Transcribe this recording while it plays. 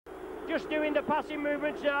just doing the passing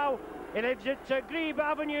movements now. He lives at Grebe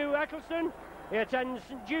Avenue, Eccleston. He attends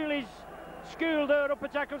St Julie's School there up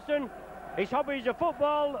at Eccleston. His hobbies are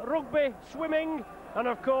football, rugby, swimming, and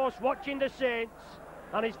of course watching the Saints.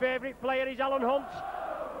 And his favourite player is Alan Hunt.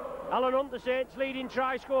 Alan Hunt, the Saints' leading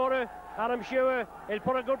try scorer, and I'm sure he'll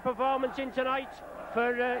put a good performance in tonight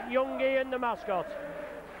for young Ian, the mascot.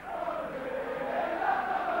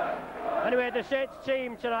 Anyway, the Saints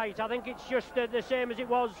team tonight, I think it's just the same as it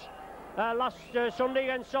was last Sunday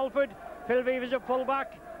against Salford. Phil Vevers at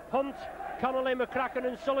full-back, Hunt, Connolly, McCracken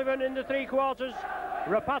and Sullivan in the three-quarters,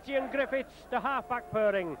 Rapati and Griffiths, the half-back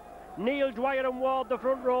pairing, Neil, Dwyer and Ward the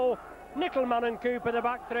front row, Nicholman and Cooper the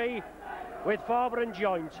back three, with Farber and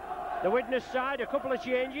Joint. The Widnes side, a couple of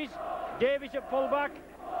changes. Davies at full-back,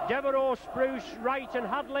 Devereux, Spruce, Wright and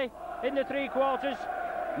Hadley in the three-quarters.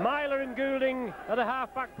 Myler and Goulding are the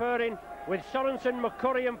half-back pairing, with Sorensen,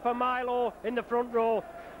 McCurry and Familo in the front row.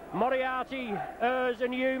 Moriarty, Ers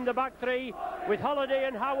and Hume the back three, with Holiday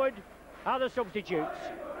and Howard are the substitutes.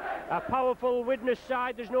 A powerful Widnes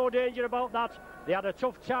side, there's no danger about that. They had a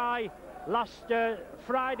tough tie last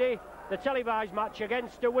Friday, the televised match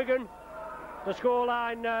against Wigan. The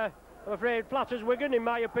scoreline, I'm afraid, flatters Wigan in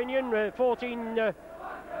my opinion, 14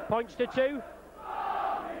 points to 2.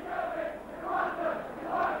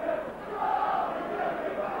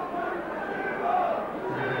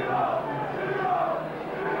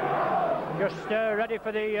 Just ready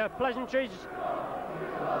for the pleasantries.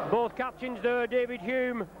 Both captains there, David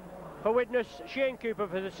Hume for Widnes, Shane Cooper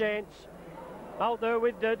for the Saints. Out there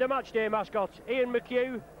with the matchday mascot, Ian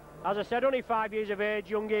McHugh. As I said, only 5 years of age,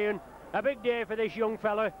 young Ian. A big day for this young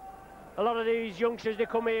fella. A lot of these youngsters, they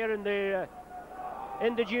come here and they,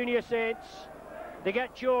 in the junior Saints, they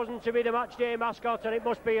get chosen to be the matchday mascot, and it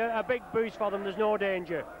must be a big boost for them, there's no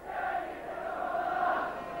danger.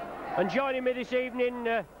 And joining me this evening,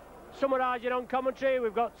 summarising on commentary,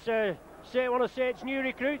 we've got one of Saints' new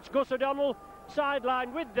recruits, Gus O'Donnell,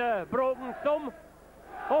 sidelined with the broken thumb,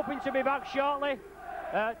 hoping to be back shortly.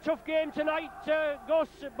 Tough game tonight, Gus,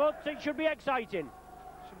 but it should be exciting.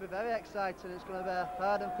 Should be very exciting. It's going to be a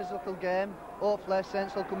hard and physical game. Hopefully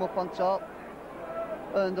Saints will come up on top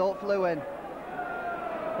and hopefully win.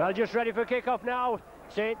 Well, just ready for kick-off now.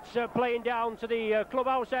 Saints playing down to the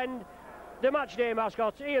clubhouse end. The matchday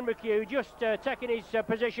mascot, Ian McHugh, just taking his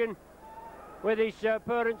position with his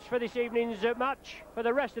parents for this evening's match, for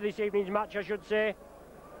the rest of this evening's match, I should say.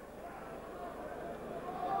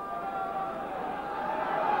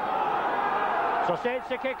 So Saints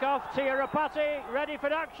to kick off. Tia Rapati ready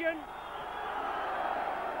for action.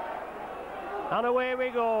 And away we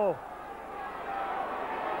go.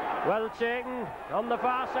 Well taken on the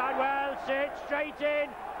far side. Well, Saints straight in.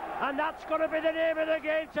 And that's going to be the name of the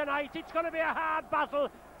game tonight. It's going to be a hard battle.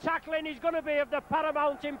 Tackling is going to be of the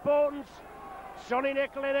paramount importance. Sonny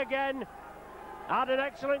Nicol in again. Had an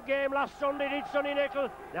excellent game last Sunday, did Sonny Nicol.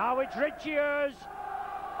 Now it's Richie Ers.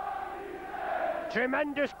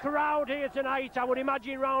 Tremendous crowd here tonight. I would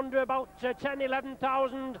imagine round about 10,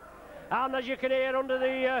 11,000. And as you can hear under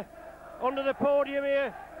the podium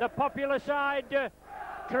here, the popular side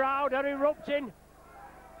crowd are erupting.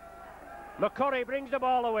 McCurry brings the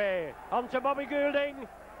ball away. On to Bobby Goulding.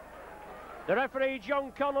 The referee,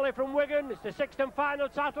 John Connolly from Wigan. It's the sixth and final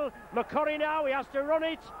tackle. McCurry now, he has to run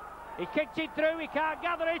it. He kicked it through, he can't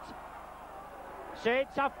gather it.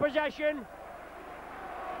 Saints have possession.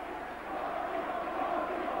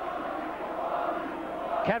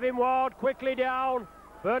 Kevin Ward quickly down.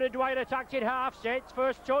 Bernard Dwyer attacked in half. Saints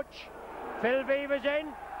first touch. Phil Vevers in.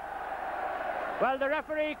 Well, the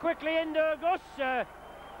referee quickly in there, Gus.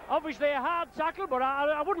 Obviously a hard tackle, but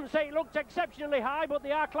I wouldn't say it looked exceptionally high, but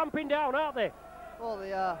they are clamping down, aren't they? Well,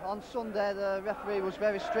 they are. On Sunday, the referee was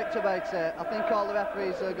very strict about it. I think all the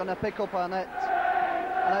referees are going to pick up on it.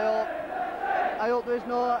 And I hope there is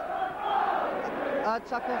no hard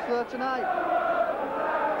tackles for tonight.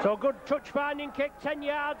 So good touch-finding kick, 10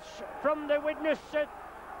 yards from the Widnes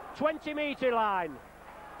 20-metre line.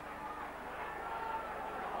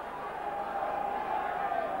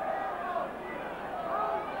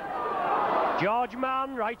 George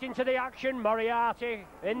Mann right into the action. Moriarty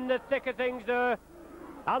in the thick of things there.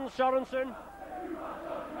 And Sorensen.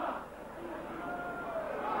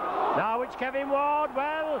 Now it's Kevin Ward.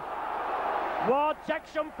 Well, Ward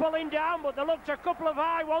takes some pulling down, but there looked a couple of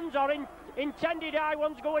high ones, or intended high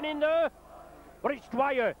ones going in there. But it's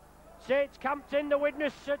Dwyer. Saints camped in the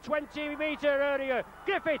Widnes 20-metre area.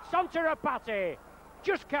 Griffiths onto Rapati.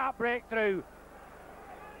 Just can't break through.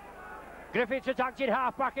 Griffiths attacked it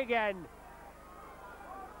half back again.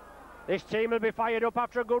 This team will be fired up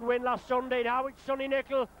after a good win last Sunday. Now it's Sonny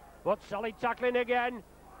Nicol, but solid tackling again.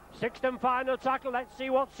 Sixth and final tackle. Let's see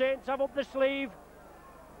what Saints have up the sleeve.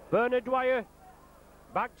 Bernard Dwyer.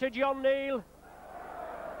 Back to John Neal.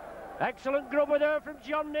 Excellent grubber there from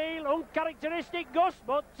John Neal. Uncharacteristic Gus,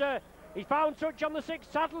 but he found touch on the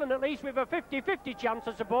sixth tackle, and at least with a 50-50 chance,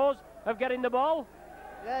 I suppose, of getting the ball.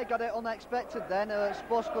 Yeah, he got it unexpected then. It's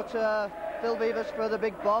supposed to go to Phil Beavers for the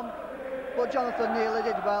big bomb, but Jonathan Neal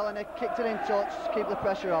did well, and he kicked it in touch to keep the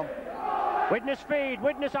pressure on. Widnes feed.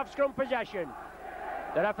 Widnes have scrum possession.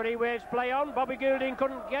 The referee waves play on. Bobby Goulding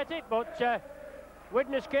couldn't get it, but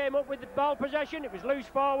Widnes came up with the ball possession. It was loose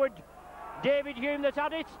forward David Hume that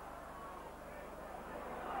had it.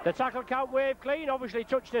 The tackle count wave clean, obviously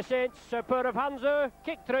touched the Saints' pair of hands there.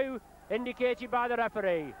 Kick through, indicated by the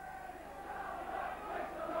referee.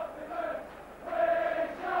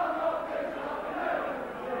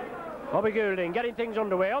 Bobby Goulding getting things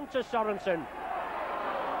underway. On to Sorensen.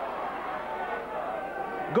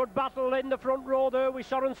 Good battle in the front row there with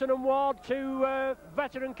Sorensen and Ward, two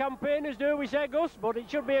veteran campaigners, do we say, Gus? But it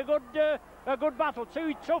should be a good battle.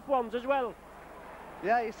 Two tough ones as well.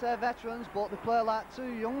 Yeah, you say veterans, but they play like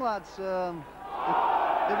two young lads. They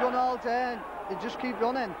run all day and they just keep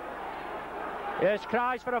running. Yes,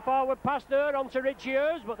 cries for a forward pass there onto Richie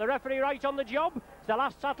Ayres, but the referee right on the job. It's the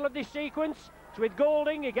last tackle of this sequence. It's with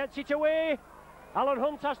Goulding, he gets it away. Alan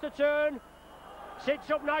Hunt has to turn. Sits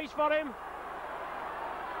up nice for him.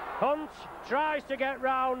 Hunt tries to get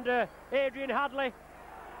round Adrian Hadley.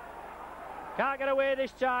 Can't get away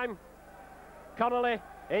this time. Connolly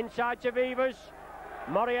inside to Vivers.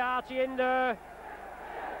 Moriarty in there.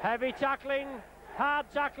 Heavy tackling, hard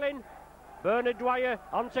tackling. Bernard Dwyer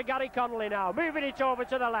onto Gary Connolly now, moving it over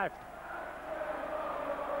to the left.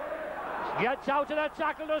 Gets out of the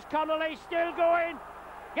tackle, does Connolly, still going.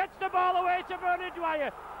 Gets the ball away to Bernard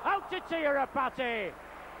Dwyer. Out to Tiarapati.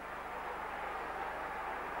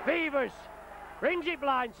 Vivers brings it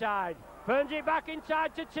blindside, turns it back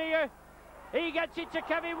inside to Tia. He gets it to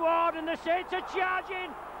Kevin Ward, and the Saints are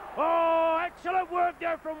charging. Oh, excellent work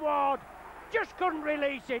there from Ward. Just couldn't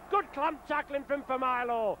release it. Good clamp tackling from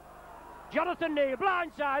Familo. Jonathan Neal,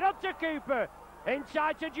 blindside, up to Cooper.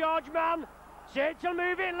 Inside to George Mann. Saints will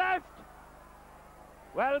move it left.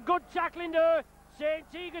 Well, good tackling there.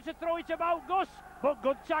 Saints eager to throw it about Gus, but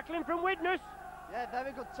good tackling from Widnes. Yeah,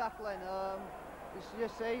 very good tackling. You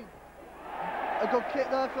see, a good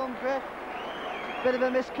kick there from Griff. Bit of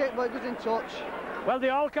a missed kick, but it was in touch. Well, they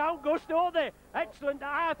all count Gus, don't they? Excellent.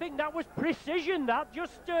 I think that was precision, that.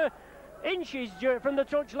 Just inches from the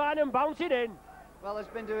touchline and bouncing in. Well, he's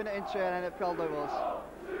been doing it in training, it probably was.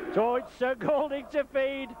 So it's Goulding to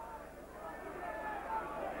feed.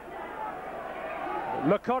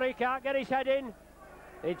 McCurry can't get his head in.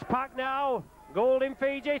 It's packed now. Goulding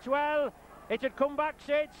feeds it well. It had come back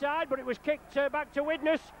Saints side, but it was kicked back to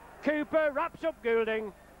Widnes. Cooper wraps up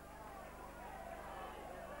Goulding.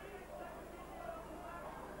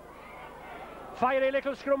 Fiery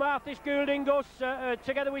little scrum half this Goulding, Gus,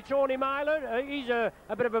 together with Tony Myler. He's a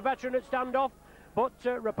bit of a veteran at standoff, but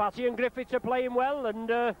Rapati and Griffiths are playing well,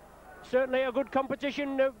 and certainly a good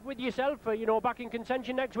competition with yourself, you know, back in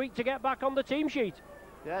contention next week to get back on the team sheet.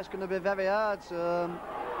 Yeah, it's going to be very hard.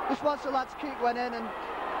 Just wants the lads to keep winning, and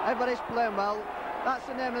everybody's playing well. That's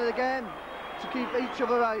the name of the game, to keep each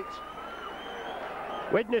other out.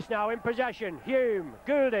 Widnes now in possession. Hume,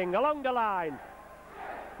 Goulding along the line.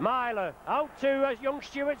 Myler out to young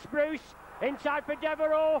Stuart Spruce. Inside for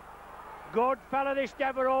Devereux. Good fella this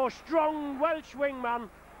Devereux. Strong Welsh wingman.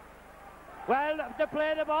 Well, they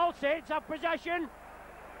play the ball. Saints have possession.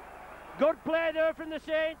 Good play there from the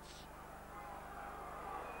Saints.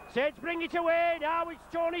 Saints bring it away. Now it's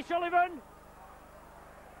Tony Sullivan.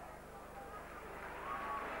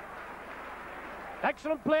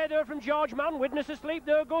 Excellent play there from George Mann. Widnes asleep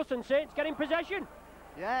there, Gus, and Saints getting possession.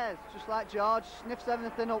 Yeah, it's just like George, sniffs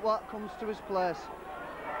everything up what comes to his place.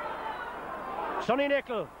 Sonny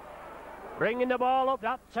Nickel bringing the ball up,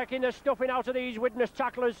 that taking the stuffing out of these Widnes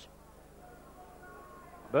tacklers.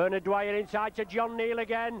 Bernard Dwyer inside to John Neal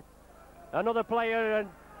again. Another player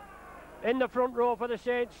in the front row for the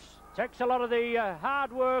Saints. Takes a lot of the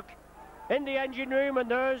hard work in the engine room,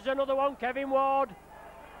 and there's another one, Kevin Ward.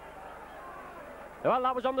 Well,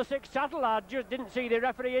 that was on the sixth tackle. I just didn't see the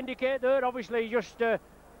referee indicate there. Obviously just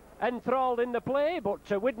enthralled in the play,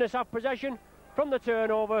 but Widnes have possession from the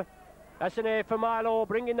turnover. SNA for Milo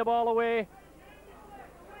bringing the ball away.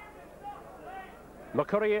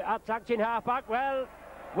 McCurry attacked in half-back. Well,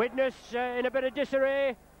 Widnes in a bit of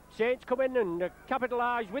disarray. Saints come in and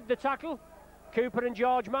capitalise with the tackle. Cooper and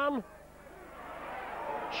George Mann.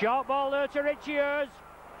 Short ball there to Richie Ayres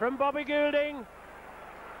from Bobby Goulding.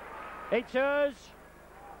 It's Ayres.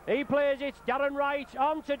 He plays it, Darren Wright,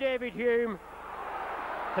 on to David Hume.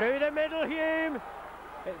 Through the middle, Hume.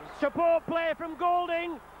 Support play from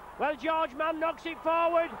Golding. Well, George Mann knocks it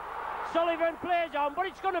forward. Sullivan plays on, but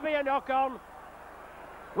it's going to be a knock-on.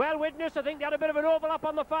 Well, Widnes, I think they had a bit of an overlap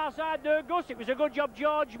on the far side there, Gus. It was a good job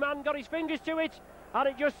George Mann got his fingers to it, and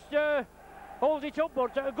it just holds it up,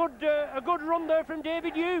 but a good run there from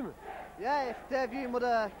David Hume. Yeah, if Dave Hume would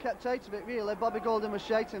have kept out of it, really, Bobby Golding was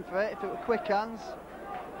shouting for it. If it were quick hands,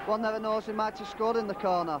 one never knows, he might have scored in the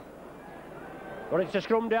corner. Well, it's a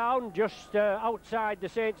scrum down just outside the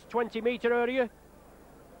Saints 20-metre area.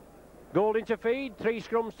 Golding to feed, 3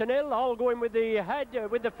 scrums to 0, all going with the head,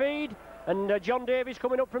 with the feed, and John Davies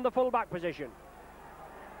coming up from the full-back position.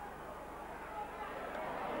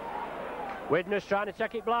 Widnes trying to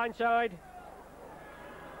take it blindside.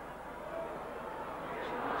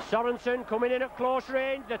 Sorensen coming in at close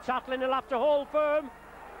range, the tackling will have to hold firm.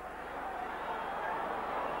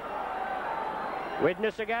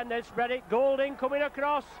 Widnes again, then spread it. Golding coming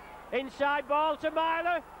across, inside ball to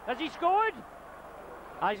Myler. Has he scored?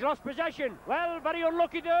 He's lost possession. Well, very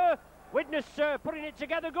unlucky there. Widnes putting it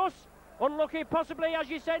together, Gus. Unlucky, possibly,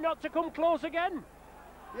 as you say, not to come close again.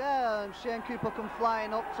 Yeah, and Shane Cooper come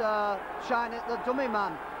flying up to shine at the dummy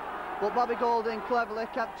man. But Bobby Golding cleverly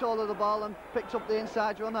kept hold of the ball and picked up the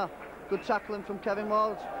inside runner. Good tackling from Kevin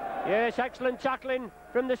Ward. Yes, excellent tackling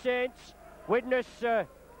from the Saints. Widnes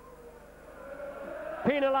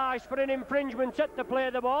penalised for an infringement at the play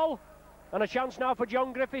of the ball. And a chance now for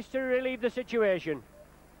John Griffiths to relieve the situation.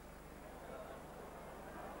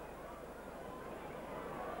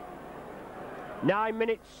 Nine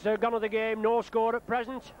minutes gone of the game, no score at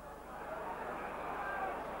present.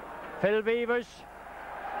 Phil Beavers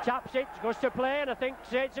taps it, goes to play, and I think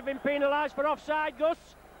Saints have been penalised for offside, Gus.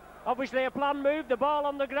 Obviously a planned move, the ball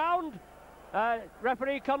on the ground.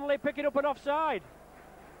 Referee Connolly picking up an offside.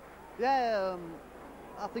 Yeah,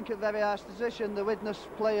 I think a very harsh decision. The Widnes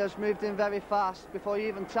players moved in very fast before he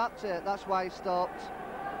even tapped it. That's why he stopped.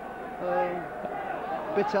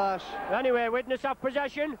 Bit harsh. Anyway, Widnes have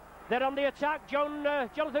possession. They're on the attack.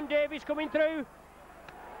 Jonathan Davies coming through.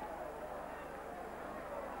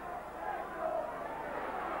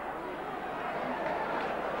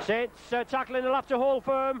 Saints tackling, they'll have to hold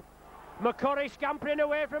firm. McCurry scampering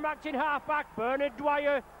away from acting half-back. Bernard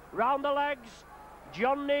Dwyer round the legs.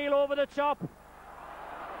 John Neal over the top.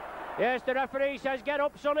 Yes, the referee says, get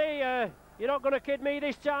up, Sonny. You're not going to kid me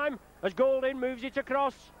this time. As Golding moves it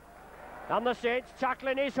across. And the Saints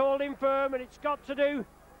tackling is holding firm, and it's got to do.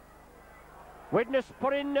 Widnes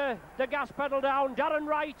putting the gas pedal down. Darren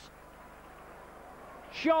Wright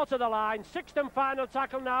short of the line. 6th and final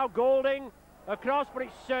tackle now. Golding across, but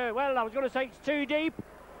it's, well, I was going to say it's too deep.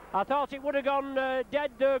 I thought it would have gone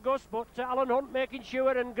dead there, Gus, but Alan Hunt making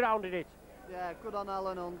sure and grounded it. Yeah, good on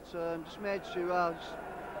Alan Hunt. Just made sure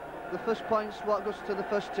the first points what goes to the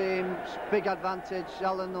first team. Big advantage.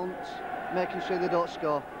 Alan Hunt making sure they don't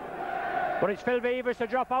score. But it's Phil Beavers to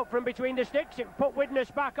drop out from between the sticks. It put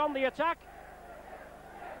Widnes back on the attack.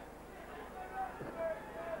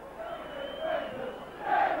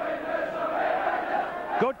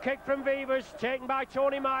 Good kick from Beavers, taken by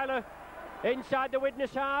Tony Myler inside the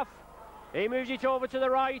Widnes half. He moves it over to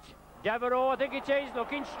the right. Devereaux, I think it is,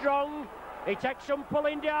 looking strong. He takes some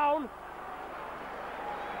pulling down.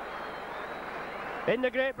 In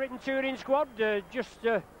the Great Britain touring squad, just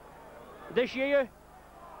this year,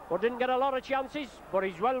 but didn't get a lot of chances, but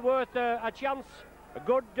he's well worth a chance. A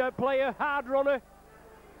good player, hard runner.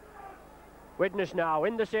 Widnes now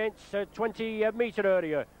in the Saints 20-metre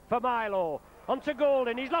area for Milo. On to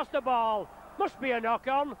Golding, he's lost the ball. Must be a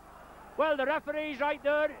knock-on. Well, the referee's right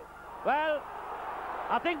there. Well,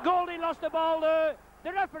 I think Golding lost the ball there.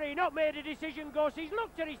 The referee not made a decision, Gus. He's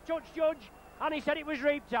looked at his touch judge and he said it was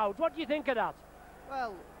reaped out. What do you think of that?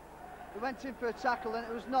 Well, he went in for a tackle and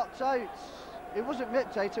it was knocked out. It wasn't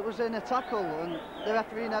ripped out, it was in a tackle, and the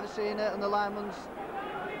referee never seen it, and the lineman's,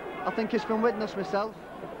 I think it's from Widnes myself.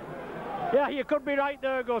 Yeah, you could be right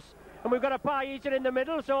there, Gus. And we've got a pie eater in the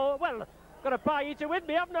middle, so, well, got a pie eater with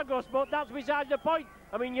me, haven't I, Gus? But that's besides the point.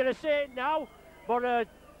 I mean, you're a Saint now, but a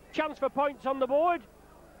chance for points on the board.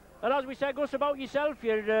 And as we said, Gus, about yourself,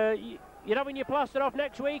 you're having your plaster off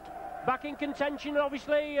next week. Back in contention,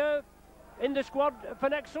 obviously, in the squad for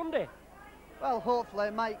next Sunday. Well,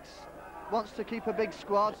 hopefully Mike's wants to keep a big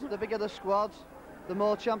squad. The bigger the squad, the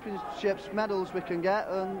more championships, medals we can get,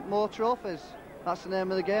 and more trophies. That's the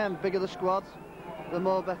name of the game. Bigger the squad, the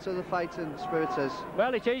more better the fighting spirit is.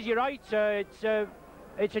 Well, it is, you're right.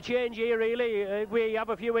 It's a change here, really. We have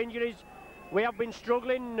a few injuries. We have been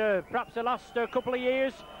struggling, perhaps the last couple of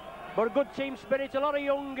years. But a good team spirit, a lot of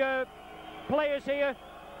young players here.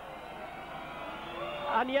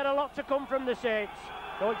 and yet a lot to come from the Saints.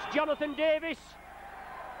 So it's Jonathan Davis,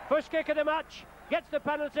 first kick of the match, gets the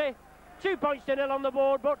penalty, 2 points to 0 on the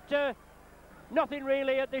board, but nothing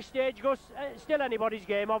really at this stage, Gus. Still anybody's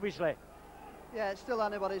game, obviously. Yeah, it's still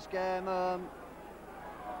anybody's game.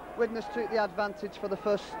 Widnes took the advantage for the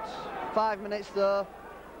first 5 minutes there.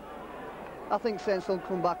 I think Saints will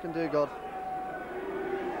come back and do good.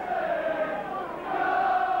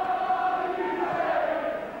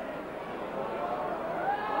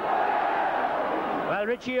 Well,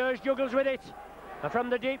 Richie Ears juggles with it from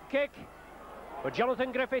the deep kick, but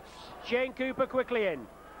Jonathan Griffiths, Shane Cooper quickly in.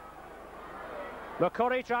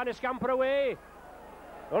 McCurry trying to scamper away.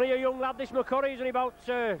 Only a young lad, this McCurry. He's only about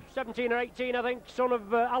 17 or 18, I think, son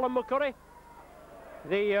of Alan McCurry,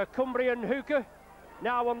 the Cumbrian hooker,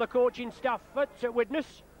 now on the coaching staff at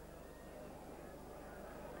Widnes.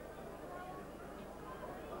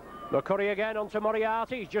 McCurry again onto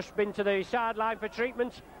Moriarty. He's just been to the sideline for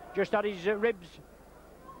treatment, just had his ribs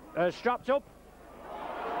strapped up.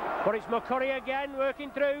 But it's McCurry again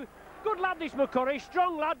working through. Good lad, this McCurry,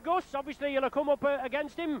 strong lad, Gus. Obviously you'll have come up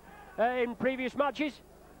against him in previous matches.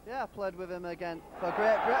 Yeah, I played with him again for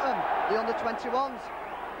Great Britain, the under-21s.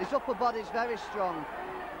 His upper body's very strong.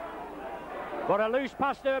 But a loose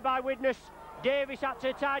pass there by Widnes. Davis had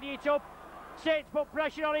to tidy it up. Saints put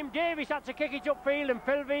pressure on him. Davis had to kick it upfield, and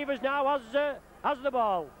Phil Vevers now has the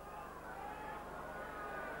ball.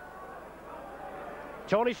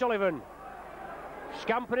 Tony Sullivan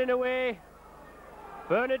scampering away.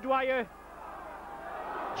 Bernard Dwyer,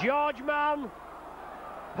 George Mann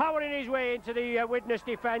powering his way into the Widnes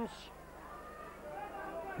defence.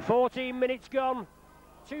 14 minutes gone,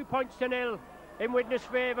 2 points to 0 in Widnes'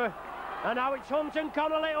 favour, and now it's Hunt and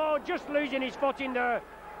Connolly. Oh, just losing his footing there.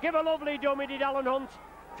 Give a lovely dummy, did Alan Hunt.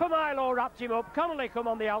 Milo wrapped him up. Connolly come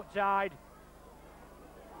on the outside.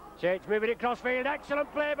 Saints moving it crossfield.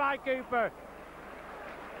 Excellent play by Cooper.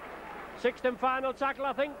 Sixth and final tackle,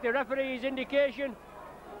 I think. The referee's indication.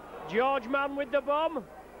 George Mann with the bomb.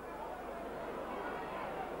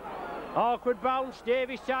 Awkward bounce.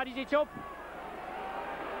 Davis tidies it up.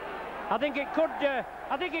 I think it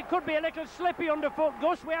could be a little slippy underfoot,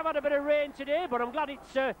 Gus. We have had a bit of rain today, but I'm glad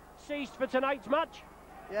it's ceased for tonight's match.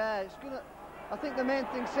 Yeah, I think the main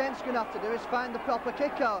thing Saints going to have to do is find the proper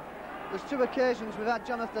kicker. There's 2 occasions we've had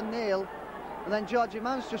Jonathan Neal, and then Georgie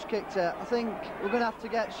Mann's just kicked it. I think we're going to have to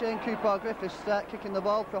get Shane Cooper or Griffiths to start kicking the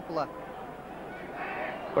ball properly.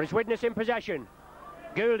 But it's Widnes in possession.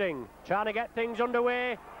 Goulding trying to get things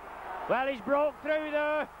underway. Well, he's broke through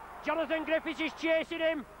there. Jonathan Griffiths is chasing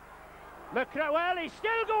him. Well, he's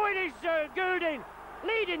still going, is Goulding.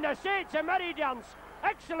 Leading the Saints a merry dance.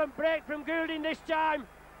 Excellent break from Goulding this time.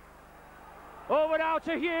 Over now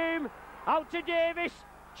to Hume. Out to Davis.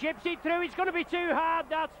 Chips it through. It's going to be too hard,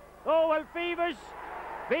 that. Oh, well,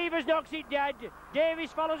 Fevers knocks it dead.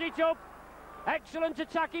 Davis follows it up. Excellent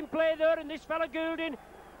attacking play there, and this fella Goulding,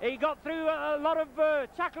 he got through a lot of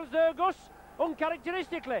tackles there, Gus,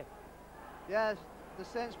 uncharacteristically. Yes, the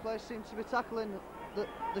Saints players seem to be tackling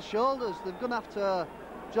the shoulders. They're going to have to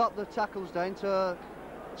drop the tackles down to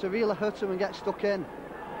really hurt them and get stuck in.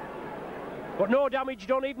 But no damage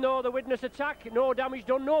done, even though the Widnes attack. No damage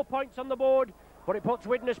done, no points on the board, but it puts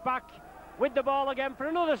Widnes back with the ball again for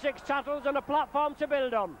another 6 tackles and a platform to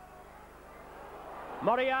build on.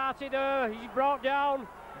 Moriarty there, he's brought down.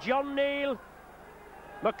 John Neal.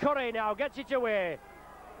 McCurry now gets it away.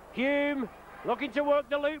 Hume looking to work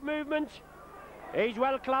the loop movement. He's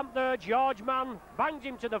well clamped there. George Mann bangs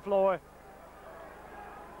him to the floor.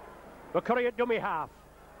 McCurry at dummy half.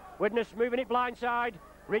 Widnes moving it blindside.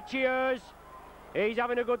 Richie Ears, he's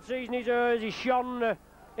having a good season. He's shone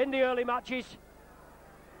in the early matches.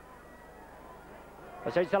 I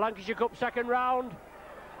say it's the Lancashire Cup second round.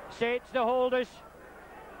 Saints the holders.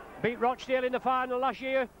 Beat Rochdale in the final last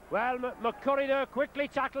year. Well, McCurry there quickly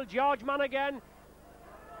tackled. George Mann again.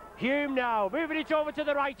 Hume now moving it over to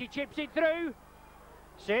the right. He chips it through.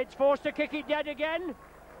 Saints forced to kick it dead again.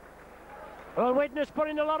 Well, Widnes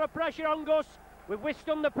putting a lot of pressure on Gus. We've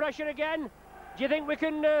withstood the pressure again. Do you think we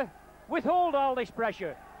can withhold all this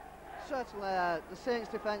pressure? Certainly, the Saints'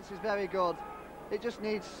 defence is very good. It just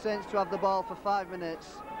needs Saints to have the ball for 5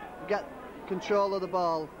 minutes, get control of the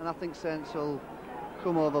ball, and I think Saints will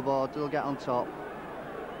come overboard. They'll get on top.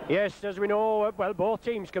 Yes, as we know, well, both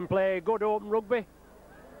teams can play good open rugby.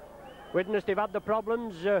 Widnes, they've had the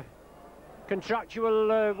problems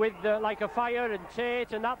contractual with like a Fire and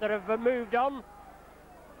Tate and that have moved on.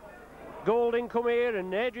 Goulding come here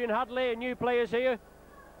and Adrian Hadley, new players here.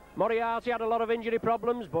 Moriarty had a lot of injury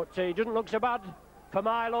problems, but he doesn't look so bad.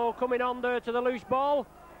 Milo coming on there to the loose ball.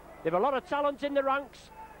 They've a lot of talent in the ranks.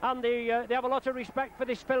 and they have a lot of respect for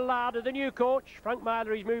this Phil Larder, the new coach. Frank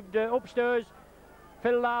Myler, he's moved upstairs.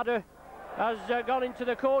 Phil Larder has gone into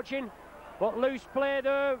the coaching, but loose play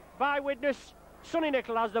there by Widnes. Sonny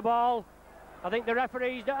Nicol has the ball. I think the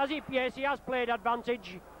referees, yes, he has played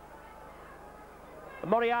advantage.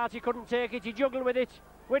 Moriarty couldn't take it, he juggled with it.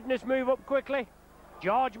 Widnes move up quickly.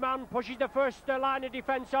 George Mann pushes the first line of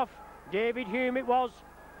defence off. David Hume it was.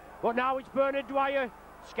 But now it's Bernard Dwyer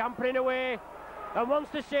scampering away. And once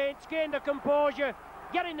the Saints gain the composure,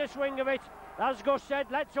 get in the swing of it, as Gus said,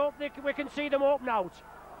 let's hope we can see them open out.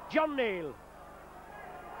 John Neal.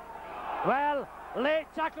 Well, late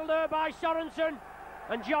tackle there by Sorensen,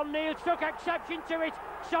 and John Neal took exception to it.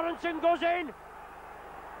 Sorensen goes in.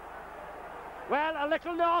 Well, a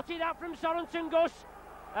little naughty that from Sorensen, Gus.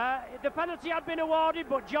 The penalty had been awarded,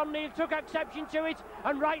 but John Neal took exception to it,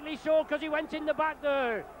 and rightly so, because he went in the back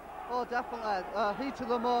there. Oh, definitely. Heat of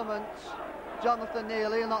the moment. Jonathan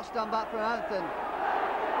Neal, he'll not stand back for anything.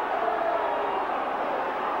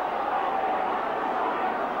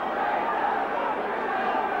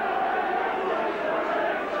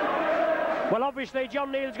 Well, obviously,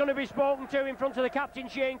 John Neal's going to be spoken to in front of the captain,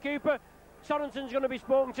 Shane Cooper. Sorensen's going to be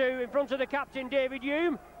spoken to in front of the captain, David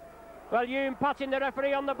Hume. Well, Hume patting the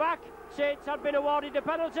referee on the back. Saints had been awarded the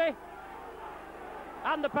penalty.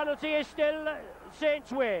 And the penalty is still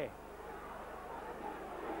Saints' way.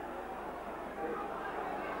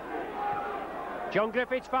 John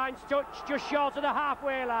Griffiths finds touch just short of the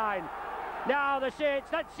halfway line. Now the Saints,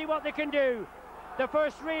 let's see what they can do. The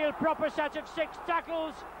first real proper set of 6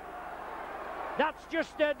 tackles. That's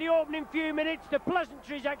just the opening few minutes. The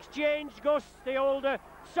pleasantries exchanged, Gus, the old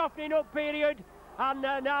softening up period. And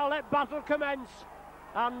now let battle commence.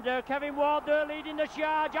 And Kevin Ward there leading the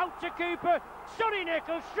charge. Out to Cooper. Sonny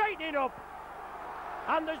Nicol straightening up.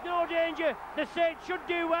 And there's no danger. The Saints should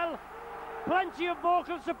do well. Plenty of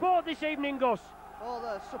vocal support this evening, Gus. Oh,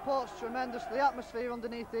 the support's tremendous. The atmosphere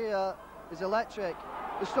underneath here is electric.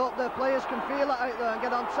 The players can feel it out there and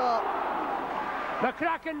get on top.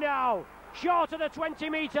 McCracken now, short of the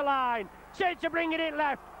 20-metre line. Saints are bringing it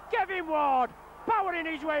left. Kevin Ward powering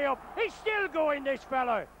his way up. He's still going, this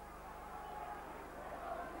fella.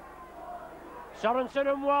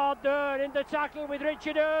 Sorensen and Ward there in the tackle with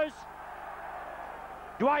Richard Hers.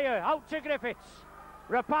 Dwyer out to Griffiths.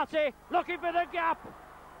 Rapati looking for the gap.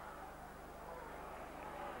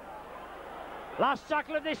 Last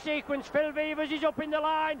tackle of this sequence. Phil Vevers is up in the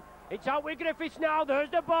line. It's out with Griffiths now. There's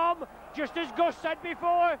the bomb, just as Gus said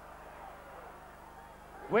before.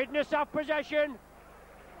 Widnes have possession.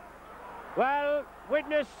 Well,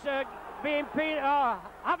 Widnes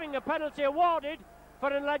having a penalty awarded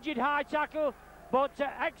for an alleged high tackle, but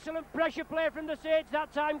excellent pressure play from the Saints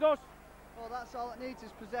that time, Gus. Well, that's all it needs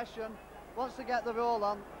is possession. Once they get the roll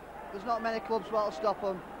on, there's not many clubs that'll stop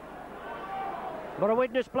them. But a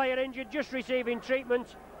Widnes player injured, just receiving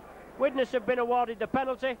treatment. Widnes have been awarded the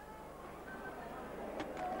penalty.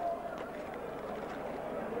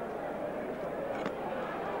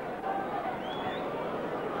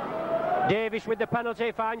 Davis with the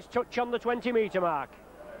penalty finds touch on the 20-metre mark.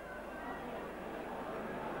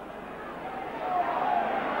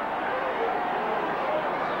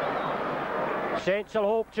 Saints will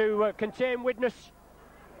hope to contain Widnes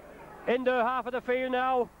in their half of the field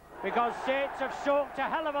now, because Saints have soaked a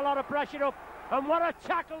hell of a lot of pressure up. And what a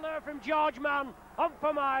tackle there from George Mann on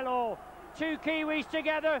for Milo. 2 Kiwis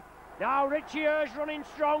together. Now Richie Hers running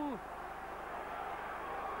strong.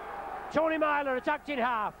 Tony Myler attacked in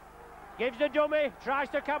half. Gives the dummy, tries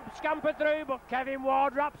to scamper through, but Kevin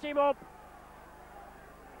Ward wraps him up.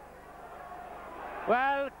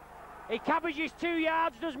 Well, he cabbages 2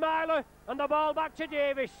 yards, does Myler, and the ball back to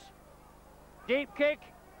Davis. Deep kick.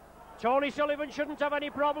 Tony Sullivan shouldn't have any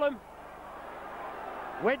problem.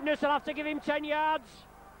 Widnes will have to give him 10 yards.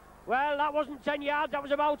 Well, that wasn't 10 yards, that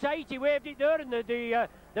was about 8. He waved it there, and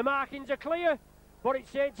the markings are clear. But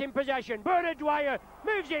it's Saints in possession. Bernard Dwyer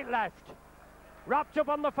moves it left. Wrapped up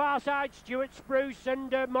on the far side, Stuart Spruce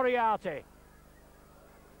and Moriarty.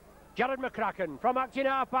 Jared McCracken from acting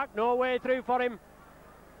half-back, no way through for him.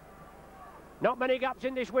 Not many gaps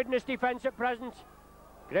in this Widnes defence at present.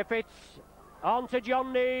 Griffiths on to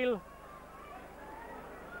John Neal.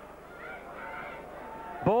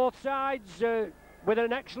 Both sides with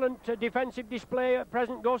an excellent defensive display at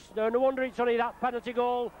present, Gus. No wonder it's only that penalty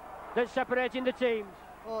goal that's separating the teams.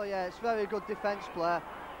 Oh yeah, it's very good defence play.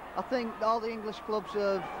 I think all the English clubs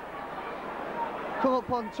have come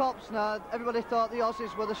up on tops now. Everybody thought the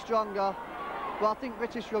Aussies were the stronger, but I think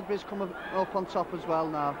British rugby's come up on top as well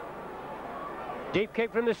now. Deep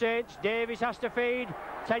kick from the Saints. Davis has to feed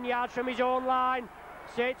 10 yards from his own line.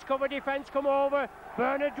 Saints cover defence come over.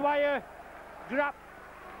 Bernard Dwyer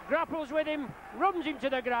grapples with him, runs him to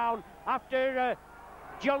the ground after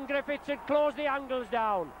John Griffiths had closed the angles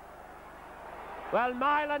down. Well,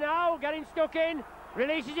 Milo now getting stuck in,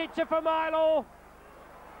 releases it to Milo.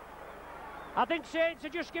 I think Saints are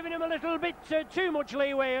just giving him a little bit too much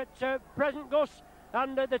leeway at present, Gus,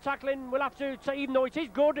 and the tackling will have to, even though it is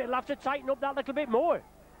good, it'll have to tighten up that little bit more.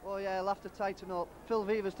 Oh yeah, he'll have to tighten up. Phil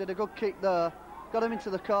Vivers did a good kick there, got him into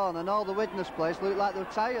the corner, and all the Widnes players looked like they were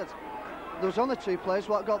tired. There was only 2 players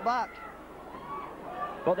what got back.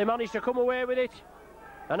 But they managed to come away with it,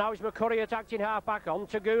 and now it's McCurry attacked in half-back, on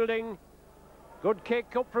to Goulding. Good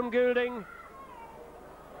kick up from Goulding.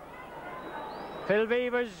 Phil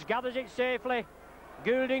Vivers gathers it safely.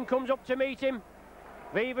 Goulding comes up to meet him.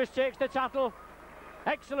 Vivers takes the tattle.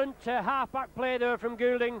 Excellent half-back play there from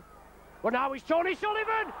Goulding. Well, now it's Tony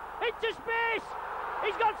Sullivan into space.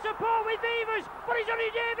 He's got support with Vivers, but he's only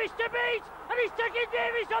Davis to beat, and he's taking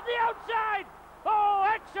Davis on the outside.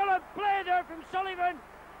 Oh, excellent play there from Sullivan,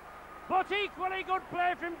 but equally good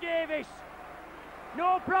play from Davis.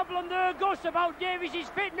 No problem there, Gus, about Davis's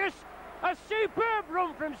fitness. A superb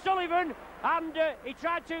run from Sullivan, and he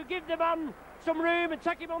tried to give the man some room and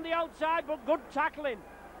take him on the outside, but good tackling.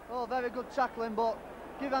 Oh, very good tackling, but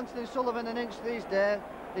give Anthony Sullivan an inch these days.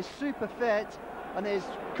 He's super fit, and his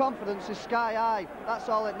confidence is sky high. That's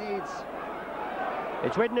all it needs.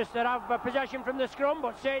 It's Widnes that have possession from the scrum,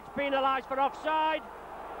 but Saints penalised for offside.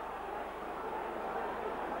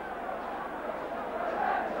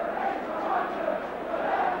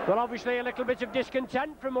 Well, obviously a little bit of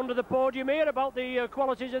discontent from under the podium here about the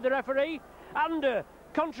qualities of the referee, and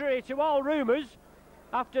contrary to all rumours,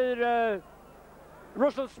 after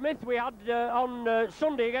Russell Smith we had on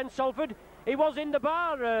Sunday against Salford, he was in the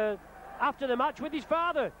bar after the match with his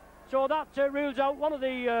father, so that rules out one of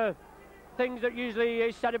the things that usually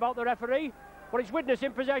is said about the referee. But it's Widnes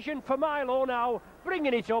in possession for Milo now,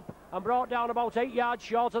 bringing it up and brought down about 8 yards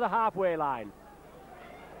short of the halfway line.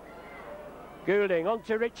 Goulding on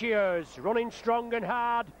to Richie Ayres, running strong and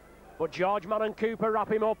hard, but George Mann and Cooper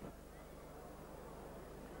wrap him up.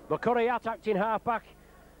 McCurry attacked in half-back.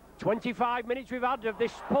 25 minutes we've had of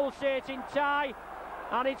this pulsating tie,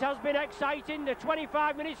 and it has been exciting. The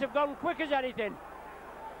 25 minutes have gone quick as anything.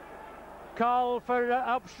 Call for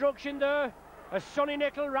obstruction there, as Sonny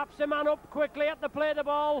Nicol wraps the man up quickly at the play of the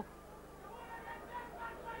ball.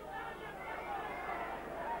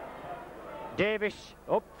 Davis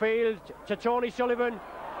upfield to Tony Sullivan,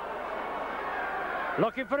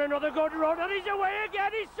 looking for another good run, and he's away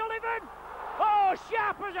again. He's Sullivan. Oh,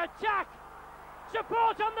 sharp as attack.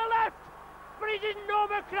 Support on the left, but he didn't know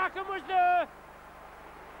McCracken was there.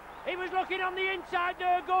 He was looking on the inside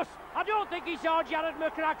there, Gus. I don't think he saw Jared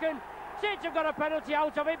McCracken. Saints have got a penalty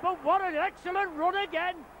out of it, but what an excellent run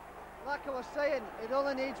again. Like I was saying, it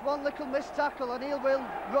only needs one little missed tackle and he will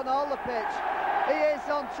run all the pitch. He is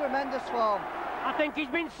on tremendous form. I think he's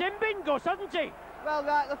been simbing, Gus, hasn't he? Well,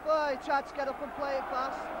 right before he tried to get up and play it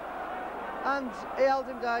fast, and he held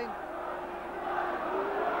him down.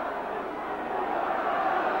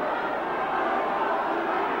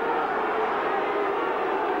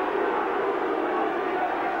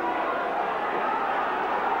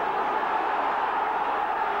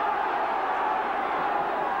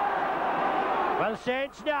 Well,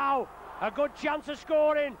 Saints now, a good chance of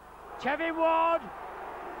scoring. Kevin Ward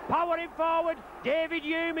powering forward. David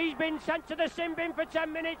Hume, he's been sent to the sin bin for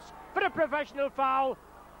 10 minutes for a professional foul.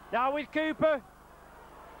 Now with Cooper.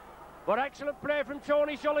 But excellent play from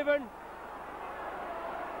Tony Sullivan.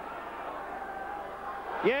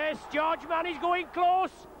 Yes, George Mann is going close.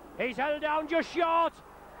 He's held down just short.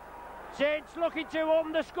 Saints looking to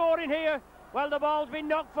open the scoring here. Well, the ball's been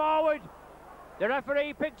knocked forward. The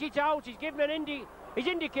referee picked it out. He's given an he's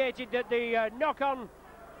indicated that the knock-on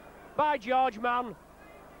by George Mann,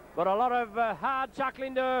 but a lot of hard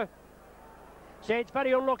tackling there. Saints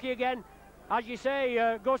very unlucky again. As you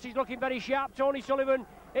say, Gus is looking very sharp. Tony Sullivan,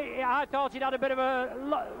 I thought he'd had a bit of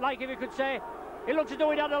a, like if you could say, it looks as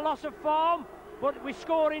though he'd had a loss of form, but with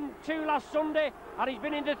scoring 2 last Sunday, and he's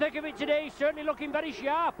been in the thick of it today. He's certainly looking very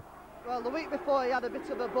sharp. Well, the week before he had a bit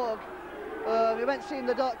of a bug. He went seeing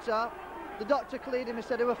the doctor. The doctor cleared him, he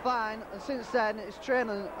said he was fine, and since then his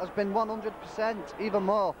training has been 100%, even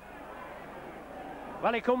more.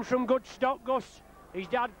 Well, he comes from good stock, Gus. His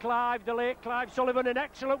dad, Clive, the late Clive Sullivan, an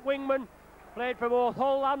excellent wingman. Played for both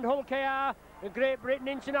Hull and Hull KR, a Great Britain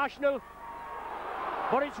international.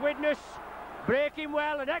 But it's Widnes, breaking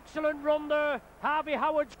well, an excellent run there. Harvey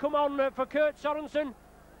Howard's come on for Kurt Sorensen,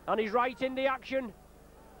 and he's right in the action.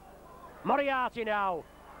 Moriarty now.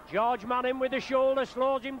 George Mann in with the shoulder,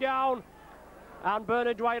 slows him down. and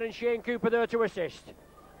Bernard Dwyer and Shane Cooper there to assist.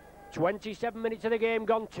 27 minutes of the game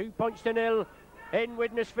gone, 2 points to nil in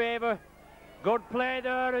Widnes' favour. Good play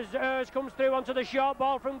there as Ayres comes through onto the short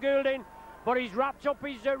ball from Goulding, but he's wrapped up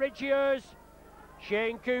his Richie Ayres.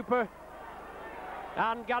 Shane Cooper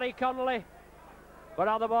and Gary Connolly, but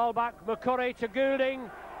now the ball back, McCurry to Goulding.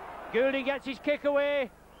 Goulding gets his kick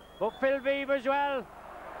away, but Phil Vevers, well,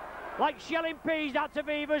 like shelling peas, that to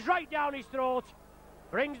Vevers, right down his throat,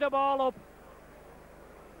 brings the ball up.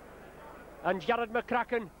 And Jared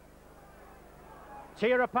McCracken,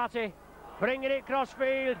 Tirapati, bringing it cross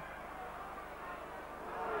field.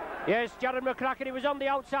 Yes, Jared McCracken, he was on the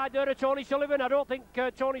outside there of Tony Sullivan. I don't think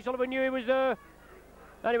Tony Sullivan knew he was there.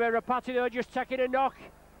 Anyway, Rapati there just taking a knock.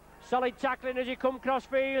 Solid tackling as he come cross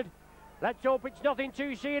field. Let's hope it's nothing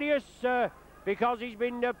too serious because he's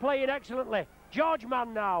been playing excellently. George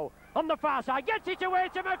Mann now on the far side, gets it away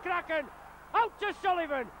to McCracken. Out to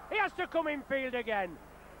Sullivan, he has to come in field again.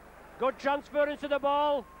 Good transference of the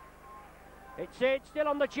ball. It's still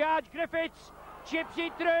on the charge. Griffiths chips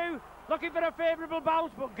it through, looking for a favourable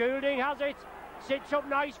bounce, but Goulding has it. Sits up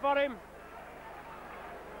nice for him.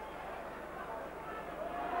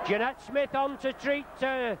 Jeanette Smith on to treat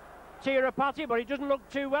Tirapati, but he doesn't look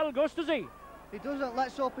too well, Gus, does he? He doesn't.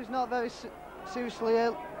 Let's hope he's not very seriously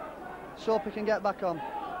ill, so hope he can get back on.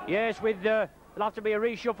 Yes, with there'll have to be a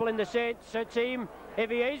reshuffle in the Saints team if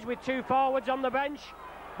he is, with 2 forwards on the bench.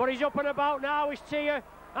 But he's up and about now, is Tia,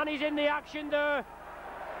 and he's in the action there.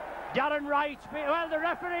 Darren Wright, well, the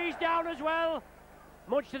referee's down as well,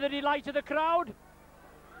 much to the delight of the crowd.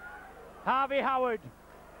 Harvey Howard,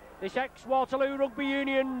 this ex-Waterloo Rugby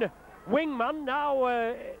Union wingman,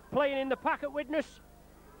 now playing in the pack at Widnes.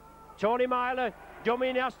 Tony Myler,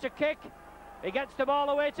 dummy, has to kick. He gets the ball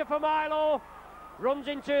away to Milo, runs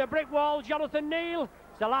into a brick wall. Jonathan Neal,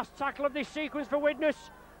 it's the last tackle of this sequence for Widnes,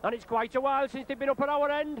 and it's quite a while since they've been up at our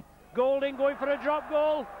end. Goulding going for a drop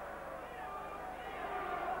goal.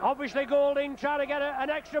 Obviously Goulding trying to get an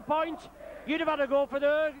extra point. You'd have had a go for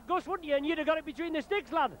the Gus, wouldn't you? And you'd have got it between the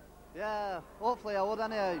sticks, lad. Yeah, hopefully I would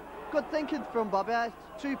anyway. Good thinking from Bobby.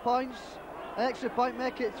 2 points, an extra point,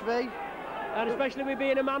 make it 3. And especially with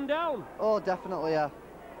being a man down. Oh, definitely, yeah.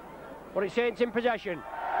 But it's Saints in possession.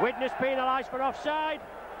 Widnes penalised for offside.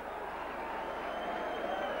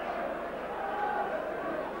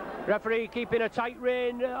 Referee keeping a tight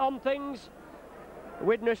rein on things.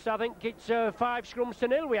 Widnes, I think it's 5 scrums to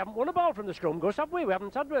nil. We haven't won a ball from the scrum, Gus, have we? We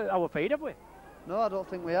haven't had our feed, have we? No, I don't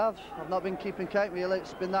think we have. I've not been keeping count, really.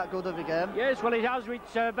 It's been that good of a game. Yes, well, it has.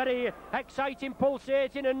 It's very exciting,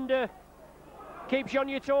 pulsating, and keeps you on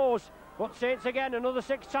your toes. But Saints again, another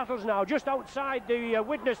 6 tackles now, just outside the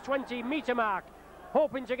Widnes 20-metre mark,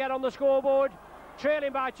 hoping to get on the scoreboard,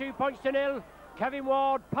 trailing by 2 points to nil. Kevin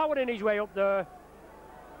Ward powering his way up there.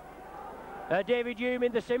 David Hume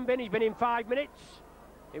in the sin bin. He's been in 5 minutes.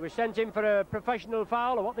 He was sent in for a professional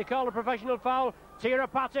foul, or what they call a professional foul.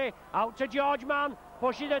 Tirapati out to George Mann,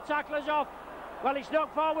 pushes the tacklers off. Well, it's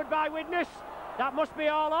knocked forward by Widnes. That must be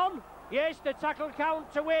all on. Yes, the tackle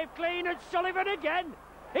count to wave clean, and Sullivan again.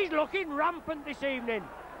 He's looking rampant this evening.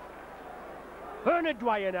 Bernard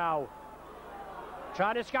Dwyer now.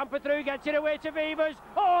 Trying to scamper through, gets it away to Vevers.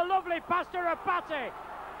 Oh, lovely pass to Rapati.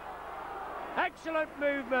 Excellent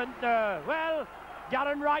movement there. Well,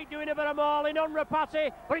 Darren Wright doing a bit of mauling on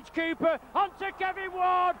Rapati, but it's Cooper onto Kevin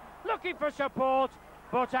Ward, looking for support,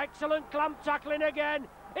 but excellent clamp tackling again.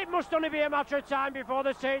 It must only be a matter of time before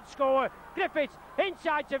the Saints score. Griffiths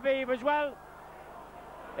inside to Vevers. Well,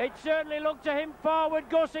 it certainly looked to him forward,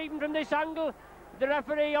 Gus, even from this angle. The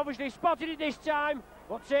referee obviously spotted it this time,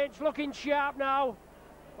 but Saints looking sharp now.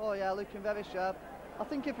 Oh yeah, looking very sharp. I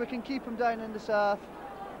think if we can keep them down in this half,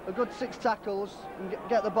 a good 6 tackles and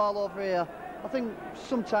get the ball over here, I think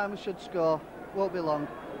sometime we should score. Won't be long.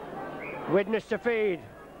 Widnes to feed.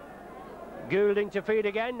 Goulding to feed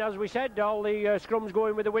again, as we said, all the scrums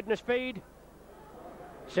going with the Widnes feed.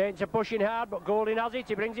 Saints are pushing hard, but Goulding has it.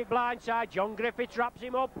 He brings it blindside. John Griffiths wraps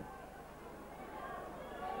him up.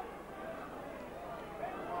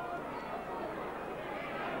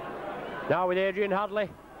 Now with Adrian Hadley,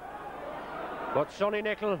 but Sonny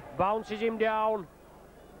Nicol bounces him down.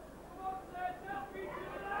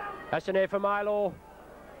 SNA for Milo,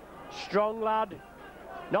 strong lad,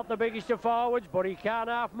 not the biggest of forwards, but he can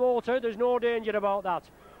half motor, there's no danger about that.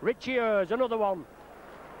 Richie Ayres, another one,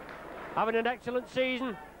 having an excellent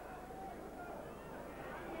season.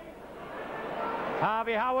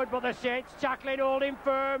 Harvey Howard, but the Saints tackling, holding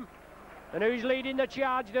firm. And who's leading the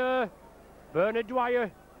charge there? Bernard Dwyer.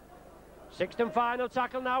 6th and final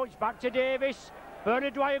tackle now, it's back to Davis.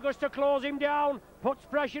 Bernard Dwyer goes to close him down, puts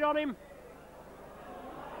pressure on him.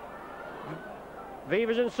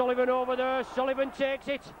 Vivers and Sullivan over there. Sullivan takes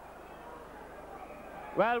it.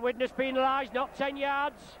 Well, Widnes penalised, not 10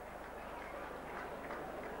 yards.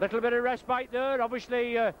 Little bit of respite there,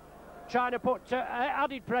 obviously trying to put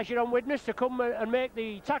added pressure on Widnes to come and make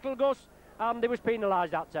the tackle, Gus, and they was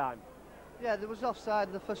penalised that time. Yeah, there was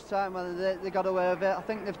offside the first time when they got away with it. I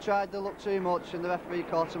think they've tried to look too much and the referee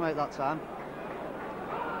caught them out that time.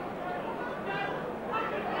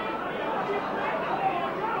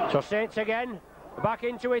 So Saints again, back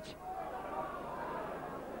into it.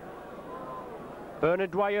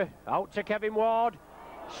 Bernard Dwyer out to Kevin Ward,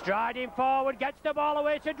 striding forward, gets the ball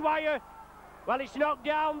away to Dwyer. Well, it's knocked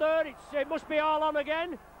down there, it must be all on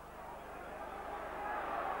again.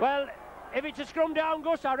 Well, if it's a scrum down,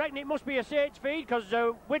 Gus, I reckon it must be a Saints feed, because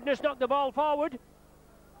Widnes knocked the ball forward.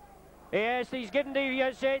 Yes, he's given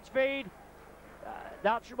the Saints feed.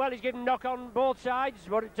 He's given knock on both sides,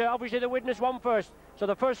 but obviously the Widnes one first. So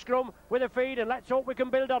the first scrum with a feed, and let's hope we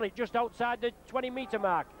can build on it just outside the 20-metre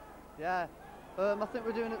mark. Yeah, I think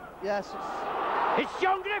we're doing it, yes. It's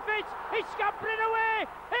John Griffiths, he's scampering away.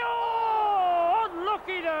 Oh,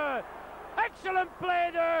 unlucky there. Excellent play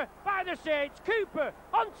there by the Saints. Cooper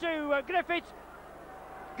onto Griffiths.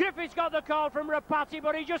 Griffiths got the call from Rapati,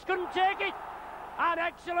 but he just couldn't take it. And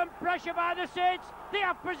excellent pressure by the Saints. They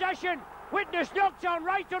have possession. Widnes knocked on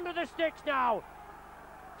right under the sticks now.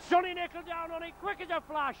 Sonny Nicol down on it, quick as a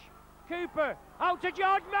flash. Cooper out to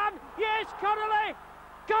George Mann. Yes, Connolly.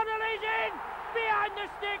 Connolly's in. Behind the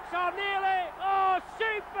sticks, or nearly. Oh,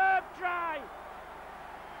 superb try.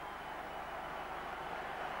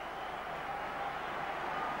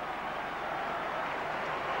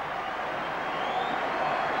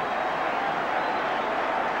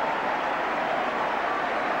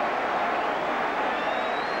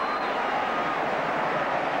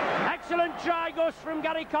 Excellent try, Gus, from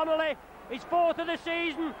Gary Connolly. His fourth of the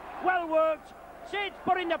season. Well worked. Saints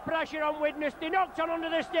putting the pressure on Widnes. They knocked on under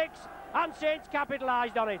the sticks, and Saints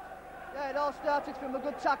capitalised on it. Yeah, it all started from a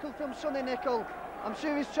good tackle from Sonny Nicol. I'm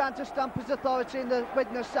sure he's trying to stamp his authority in the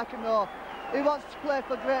Widnes second row. He wants to play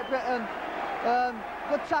for Great Britain.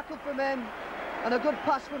 Good tackle from him, and a good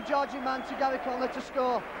pass from Georgie Mann to Gary Connolly to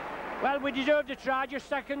score. Well, we deserved a try just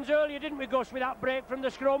seconds earlier, didn't we, Gus, with that break from the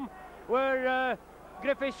scrum, where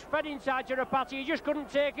Griffiths fed inside to Rapati. He just couldn't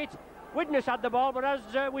take it. Widnes had the ball, but as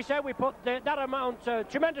we said, we put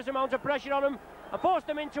tremendous amount of pressure on him and forced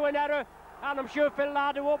them into an error, and I'm sure Phil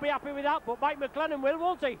Larder won't be happy with that, but Mike McLennan will,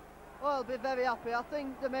 won't he? Well, he'll be very happy. I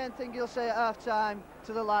think the main thing he'll say at half-time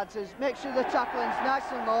to the lads is make sure the tackling's nice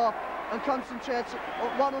and low and concentrate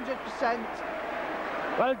 100%.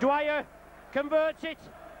 Well, Dwyer converts it.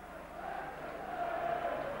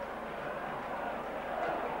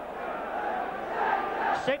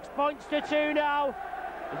 Six points to 2 now.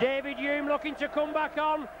 David Hume looking to come back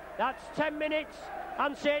on. That's 10 minutes,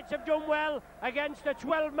 and Saints have done well against a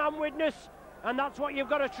 12-man Widnes, and that's what you've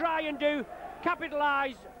got to try and do.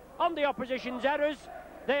 Capitalise on the opposition's errors.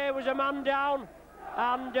 There was a man down,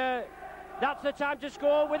 and that's the time to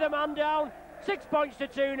score with a man down. 6 points to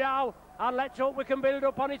 2 now, and let's hope we can build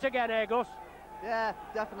up on it again, Gus? Yeah,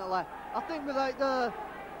 definitely. I think without the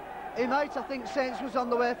I think Saints was on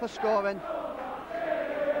the way for scoring.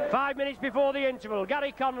 5 minutes before the interval.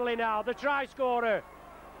 Gary Connolly now, the try scorer.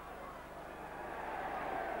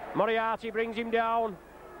 Moriarty brings him down.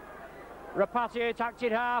 Rapati attacked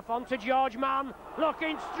it half, onto George Mann.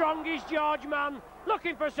 Looking strong is George Mann,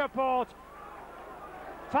 looking for support.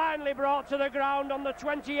 Finally brought to the ground on the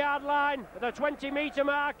 20-yard line, the 20-metre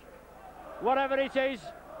mark. Whatever it is.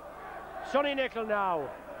 Sonny Nicol now.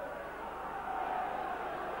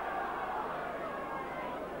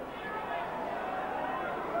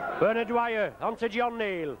 Bernard Dwyer onto John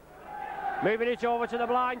Neal. Moving it over to the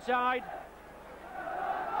blind side.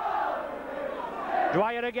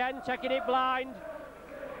 Dwyer again, taking it blind.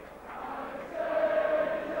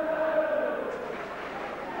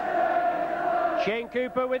 Shane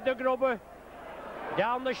Cooper with the grubber.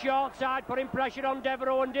 Down the short side, putting pressure on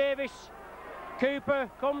Devereux and Davis. Cooper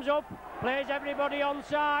comes up, plays everybody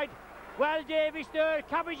onside. Well, Davis there,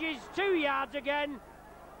 cabbages 2 yards again.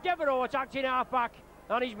 Devereux attacked in half-back,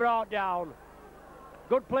 and he's brought down.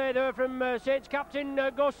 Good play there from Saints captain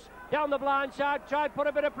Gus, down the blind side, tried to put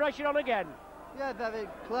a bit of pressure on again. Yeah, very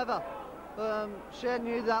clever. Shane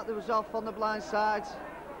knew that there was off on the blind side,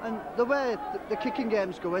 and the way the kicking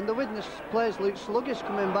game's going, the Widnes players look sluggish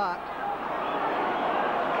coming back.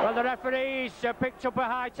 Well, the referee's picked up a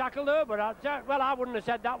high tackle there, but I wouldn't have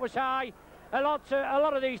said that was high. A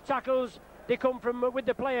lot of these tackles, they come from with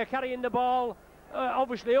the player carrying the ball,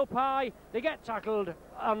 obviously up high. They get tackled,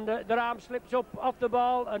 and their arm slips up off the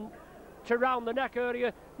ball, and to round the neck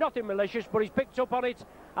area. Nothing malicious, but he's picked up on it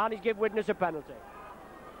and he's given Widnes a penalty.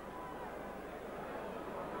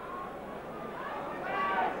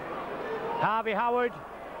 Harvey Howard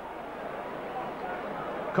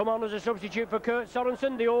come on as a substitute for Kurt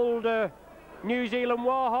Sorensen, the old New Zealand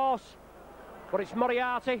warhorse. But it's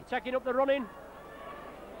Moriarty taking up the running.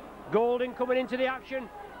 Golding coming into the action.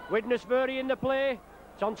 Widnes very in the play.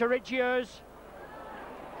 It's on to Rich Ears.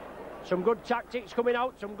 Some good tactics coming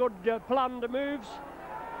out, some good planned moves.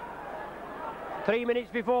 3 minutes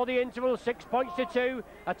before the interval, 6 points to 2.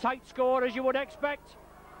 A tight score as you would expect.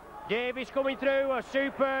 Davies coming through, a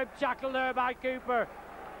superb tackle there by Cooper.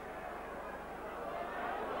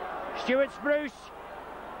 Stuart Spruce,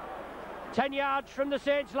 10 yards from the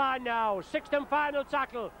Saints line now. Sixth and final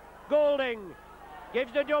tackle. Golding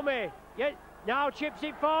gives the dummy. Now chips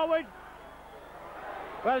it forward.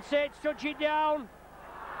 Well, Saints touch it down.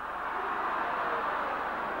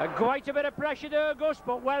 And quite a bit of pressure there, Gus,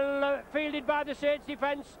 but well fielded by the Saints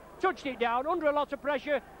defence. Touched it down under a lot of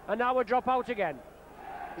pressure, and now a drop out again.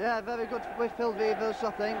 Yeah, very good with Phil Vevers,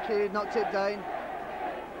 I think. He knocked it down.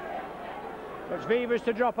 It's Vevers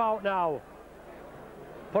to drop out now.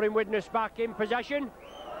 Putting Widnes back in possession.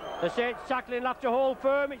 The Saints tackling have to hold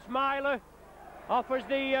firm. It's Myler. Offers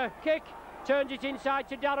the kick. Turns it inside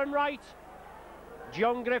to Darren Wright.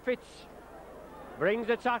 John Griffiths brings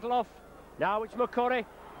the tackle off. Now it's McCurry.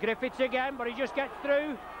 Griffiths again, but he just gets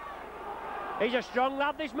through. He's a strong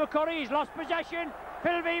lad, this McCurry. He's lost possession.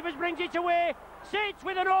 Phil Vevers brings it away. Saints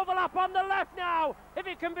with an overlap on the left now, if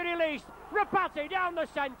it can be released. Rapati down the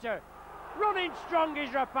centre. Running strong is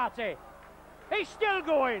Rapati. He's still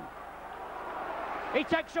going. He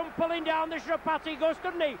takes some pulling down, this Rapati, Gus,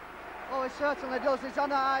 doesn't he? Oh, he certainly does. He's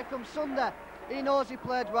on a high from Sunday. He knows he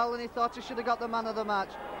played well and he thought he should have got the man of the match.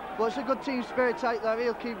 But it's a good team spirit out there.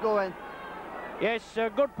 He'll keep going. Yes,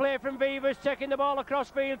 good play from Vevers, taking the ball across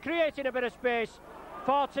field, creating a bit of space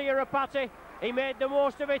for Tia Rapati. He made the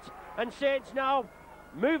most of it, and Saints now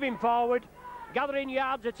moving forward, gathering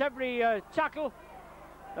yards at every tackle.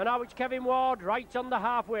 And now it's Kevin Ward right on the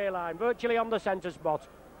halfway line, virtually on the centre spot.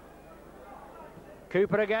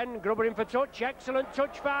 Cooper again, grubbering for touch. Excellent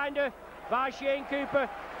touch finder by Shane Cooper,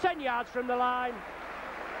 10 yards from the line.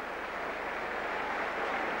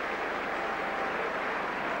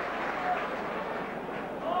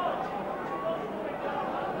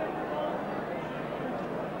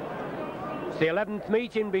 It's the 11th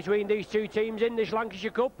meeting between these two teams in this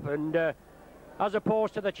Lancashire Cup, and as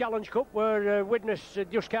opposed to the Challenge Cup, where Widnes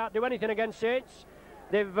just can't do anything against Saints,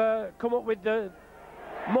 they've come up with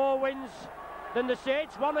more wins than the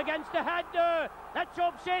Saints. One against the head there. Let's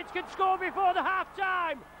hope Saints can score before the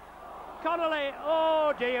half-time. Connolly,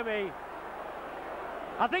 oh dear me.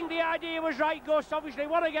 I think the idea was right, Gus. Obviously,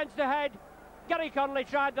 one against the head. Gary Connolly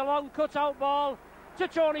tried the long cut-out ball to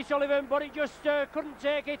Tony Sullivan, but he just couldn't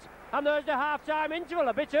take it. And there's the half-time interval.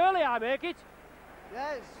 A bit early, I make it.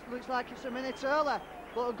 Yeah, it looks like it's a minute early,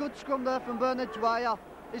 but a good scrum there from Bernard Dwyer.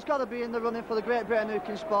 He's got to be in the running for the Great Britain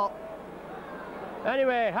hooking spot.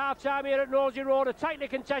 Anyway, half-time here at Nosey Road, a tightly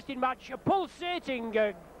contested match, a pulsating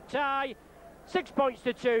tie, 6 points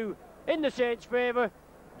to 2 in the Saints' favour.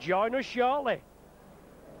 Join us shortly.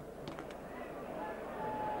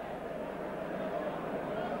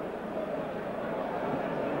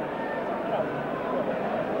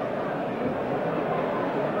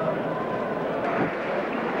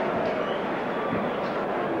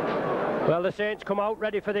 Well, the Saints come out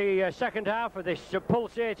ready for the second half of this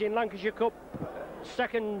pulsating Lancashire Cup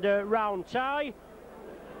second round tie.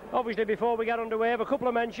 Obviously, before we get underway, I have a couple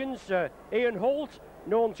of mentions. Ian Holt,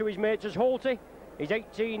 known to his mates as Holty. He's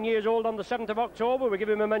 18 years old on the 7th of October. We give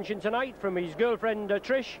him a mention tonight from his girlfriend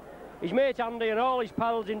Trish, his mate Andy and all his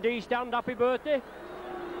pals in D-Stand. Happy birthday.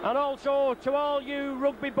 And also to all you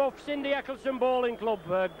rugby buffs in the Eccleston Bowling Club.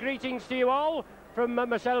 Greetings to you all from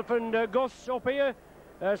myself and Gus up here.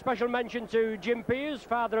 Special mention to Jim Pears,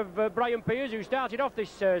 father of Brian Pears, who started off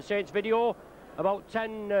this Saints video about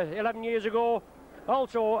 11 years ago.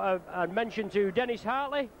 Also a mention to Dennis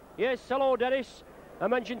Hartley. Yes, hello Dennis. A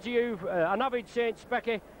mention to you, an avid Saints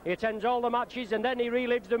specky. He attends all the matches and then he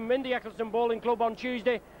relives them in the Eccleston Bowling Club on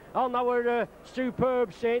Tuesday on our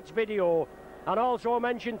superb Saints video. And also a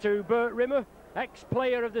mention to Bert Rimmer,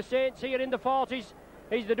 ex-player of the Saints here in the 40s.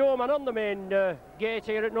 He's the doorman on the main gate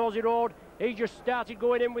here at Nosey Road. He just started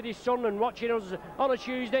going in with his son and watching us on a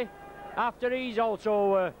Tuesday after he's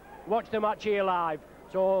also watched the match here live.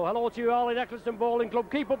 So hello to you all in Eccleston Bowling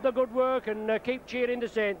Club. Keep up the good work and keep cheering the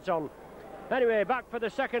Saints on. Anyway, back for the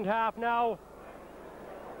second half now.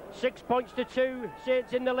 6 points to 2,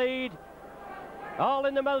 Saints in the lead. All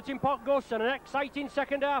in the melting pot, Gus, and an exciting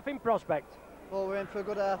second half in prospect. Well, we're in for a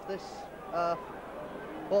good half this half.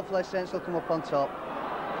 Hopefully Saints will come up on top.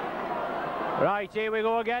 Right, here we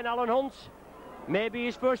go again, Alan Hunt. Maybe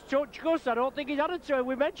his first touch, Gus. I don't think he's had it, so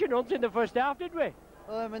we mentioned Hunt in the first half, did we?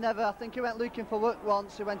 We never. I think he went looking for work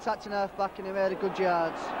once. He went acting half back and he made a good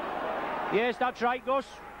yards. Yes, that's right, Gus.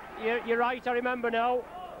 You're right, I remember now.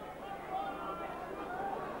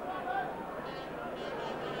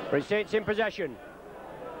 But Saints in possession.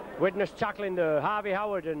 Widnes tackling there, Harvey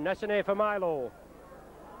Howard and Nesane for Milo.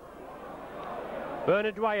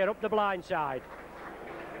 Bernard Dwyer up the blind side.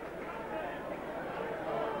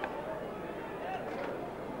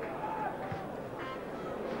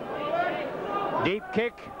 Deep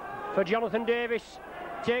kick for Jonathan Davis.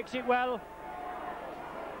 Takes it well.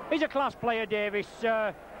 He's a class player, Davis,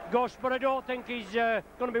 Gus, but I don't think he's going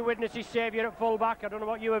to be Widnes' saviour at full-back. I don't know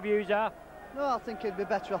what your views are. No, I think he'd be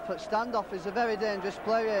better off at standoff. He's a very dangerous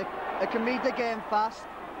player. He can read the game fast.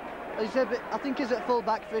 I think he's at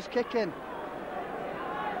full-back for his kicking.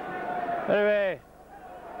 Anyway,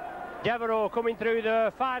 Devereux coming through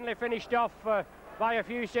there, finally finished off by a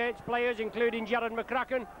few Saints players, including Jared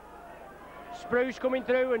McCracken. Spruce coming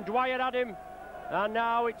through and Dwyer had him. And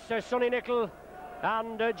now it's Sonny Nicol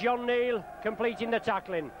and John Neal completing the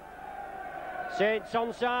tackling. Saints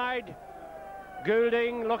onside.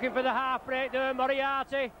 Goulding looking for the half break there.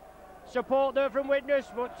 Moriarty. Support there from Widnes,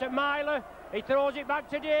 but Myler, he throws it back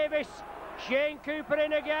to Davis. Shane Cooper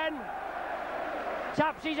in again.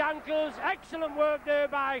 Taps his ankles. Excellent work there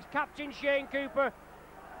by Captain Shane Cooper.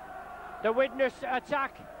 The Widnes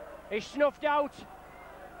attack is snuffed out,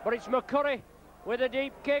 but it's McCurry with a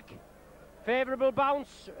deep kick. Favourable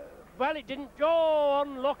bounce. Well, it didn't go.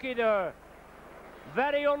 Unlucky there.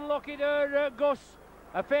 Very unlucky there, Gus.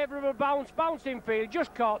 A favourable bounce, bounced in field,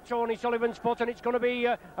 just caught Tony Sullivan's foot, and it's going to be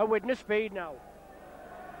a Widnes feed now.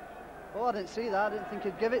 Oh, I didn't see that. I didn't think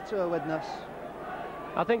he'd give it to a Widnes.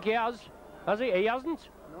 I think he has. Has he? He hasn't?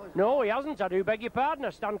 No, he hasn't. I do beg your pardon. I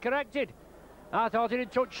stand corrected. I thought it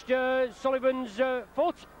had touched Sullivan's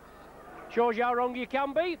foot. Shows you how wrong you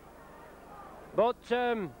can be. But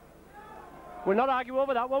we'll not argue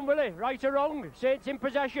over that one, will we? Right or wrong? Saints in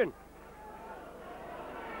possession.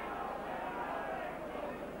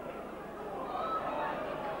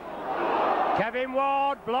 Kevin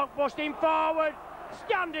Ward, block busting forward,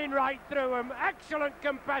 standing right through him. Excellent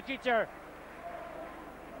competitor.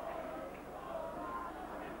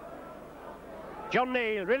 John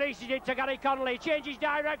Neal releases it to Gary Connolly, changes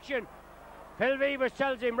direction. Phil Vivers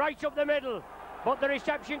tells him right up the middle, but the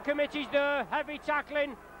reception committee's there. Heavy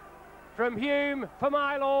tackling from Hume for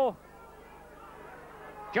Milo.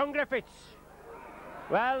 John Griffiths.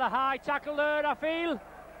 Well, the high tackle there, I feel.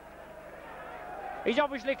 He's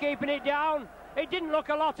obviously keeping it down. It didn't look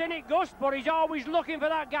a lot in it, Gus, but he's always looking for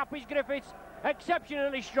that gap, is Griffiths.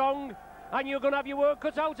 Exceptionally strong, and you're going to have your work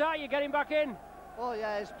cut out, aren't you, getting back in? Oh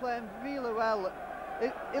yeah, he's playing really well.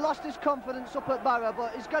 He lost his confidence up at Barrow,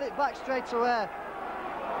 but he's got it back straight away.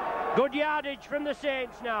 Good yardage from the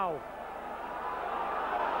Saints now.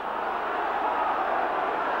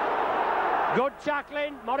 Good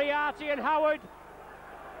tackling, Moriarty and Howard.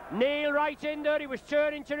 Neal right in there, he was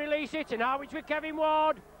turning to release it, and now it's with Kevin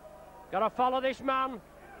Ward. Got to follow this man.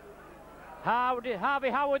 Harvey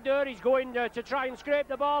Howard there, he's going to try and scrape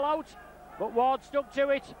the ball out, but Ward stuck to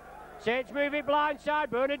it. Saints move it blindside,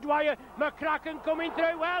 Bernard Dwyer, McCracken coming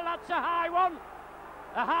through. Well, that's a high one.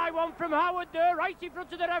 A high one from Howard there, right in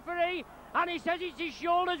front of the referee, and he says it's his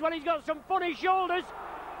shoulders. Well, he's got some funny shoulders.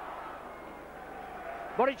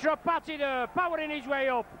 But it's Rapati there, powering his way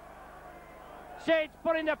up. Saints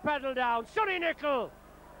putting the pedal down. Sonny Nicol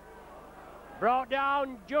brought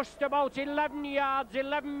down just about 11 yards,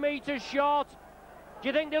 11 metres short. Do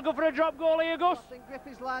you think they'll go for a drop goal here, Gus? I think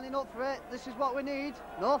Griffith's lining up for it. This is what we need.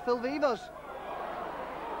 No, Phil Vivers.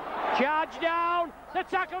 Charge down. The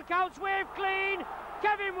tackle counts, wave clean.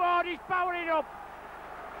 Kevin Ward is powering up.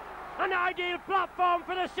 An ideal platform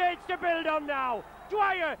for the Saints to build on now.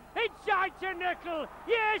 Dwyer inside to Nicol.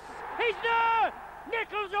 Yes, he's there.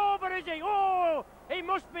 Nicol's over, is he? Oh, he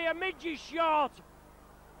must be a midge short.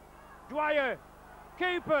 Dwyer,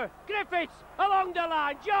 Cooper, Griffiths along the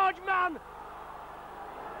line. George Mann.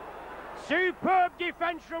 Superb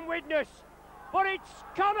defence from Widnes, but it's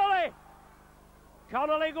Connolly.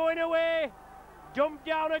 Connolly going away, dumped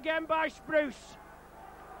down again by Spruce.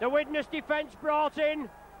 The Widnes defence brought in.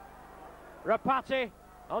 Rapati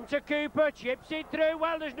onto Cooper, chips it through.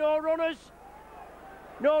 Well, there's no runners.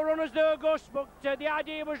 No runners there, Gus, but the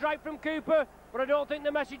idea was right from Cooper, but I don't think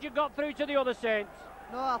the message had got through to the other Saints.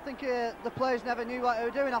 No, I think the players never knew what they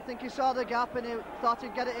were doing. I think he saw the gap and he thought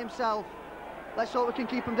he'd get it himself. let's hope we can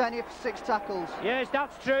keep them down here for 6 tackles. Yes,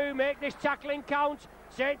 that's true. Make this tackling count.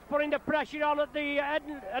 Saints putting the pressure on at the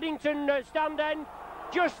Eddington stand end,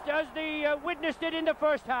 just as the Widnes did in the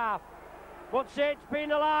first half. But Saints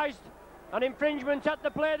penalised. An infringement at the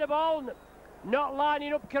play of the ball. Not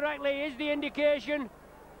lining up correctly is the indication.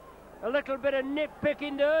 A little bit of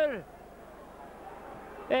nitpicking there,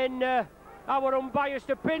 in our unbiased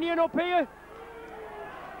opinion up here.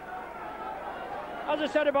 As I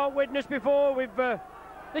said about Widnes before,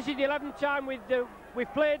 this is the 11th time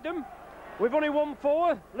we've played them. We've only won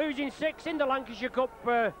 4, losing 6 in the Lancashire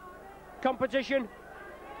Cup competition.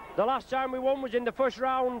 The last time we won was in the first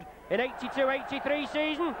round in 82-83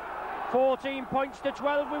 season. 14 points to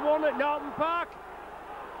 12 we won at Norton Park.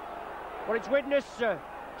 But it's Widnes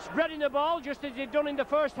spreading the ball just as they've done in the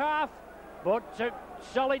first half. But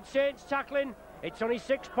solid Saints tackling. It's only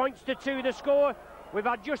 6 points to 2 the score. We've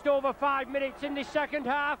had just over 5 minutes in this second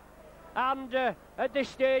half. And at this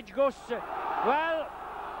stage, Gus, well,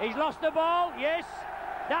 he's lost the ball. Yes,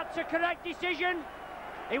 that's a correct decision.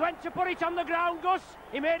 He went to put it on the ground, Gus.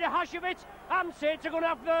 He made a hash of it. And Saints are going to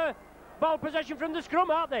have the ball possession from the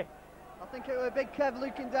scrum, aren't they? I think it was a big Kev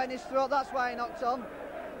looking down his throat, that's why he knocked on.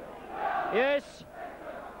 Yes.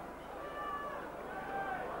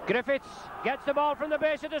 Griffiths gets the ball from the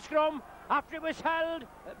base of the scrum after it was held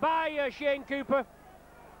by Shane Cooper.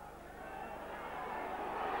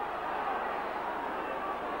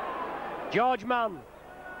 George Mann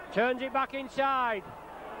turns it back inside.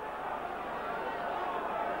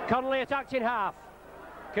 Connolly attacked in half.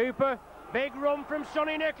 Cooper, big run from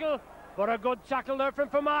Sonny Nicol. But a good tackle there from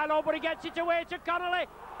Familo, but he gets it away to Connolly.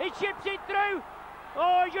 He chips it through.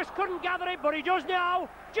 Oh, he just couldn't gather it, but he does now.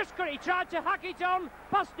 He tried to hack it on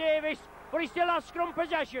past Davis, but he still has scrum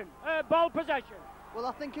possession, ball possession. Well,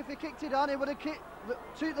 I think if he kicked it on, he would have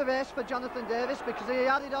took the race for Jonathan Davis, because he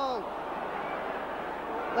had it all.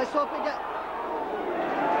 Let's hope he gets...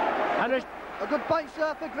 And a good point,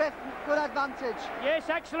 sir, for Griff. Good advantage. Yes,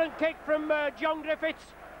 excellent kick from John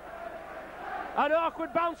Griffiths. An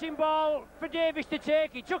awkward bouncing ball for Davis to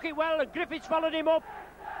take. He took it well and Griffiths followed him up,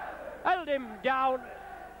 held him down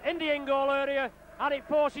in the in-goal area, and it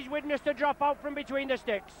forces Widnes to drop out from between the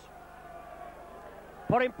sticks.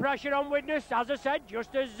 Putting pressure on Widnes, as I said,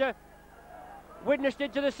 just as Widnes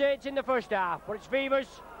did to the Saints in the first half. But it's Vivers.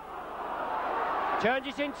 Turns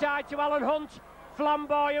it inside to Alan Hunt.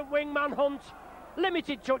 Flamboyant wingman Hunt.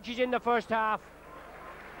 Limited touches in the first half.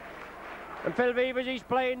 And Phil Vivers, he's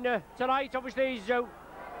playing tonight. Obviously,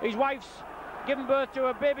 his wife's given birth to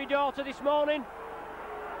a baby daughter this morning.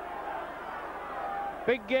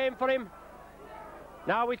 Big game for him.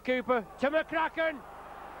 Now with Cooper to McCracken.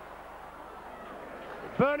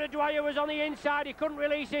 Bernard Dwyer was on the inside. He couldn't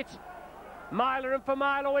release it. Myler and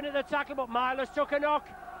Familo in at the tackle, but Myler's took a knock.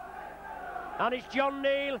 And it's John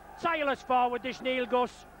Neal. Tireless forward, this Neal,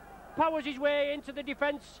 Gus. Powers his way into the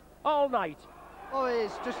defence all night. Oh,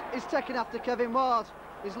 he's taking after Kevin Ward.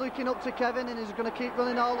 He's looking up to Kevin and he's going to keep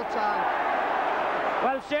running all the time.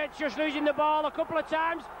 Well, Saints just losing the ball a couple of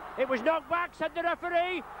times. It was knocked back, said the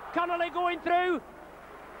referee. Connolly going through.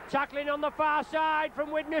 Tackling on the far side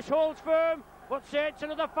from Widnes holds firm. But Saints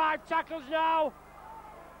another 5 tackles now.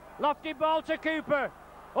 Lofty ball to Cooper.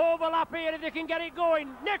 Overlap here if they can get it going.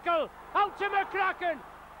 Nicol out to McCracken.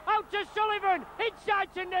 Out to Sullivan.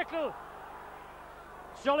 Inside to Nicol.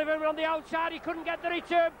 Sullivan on the outside, he couldn't get the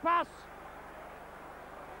return pass.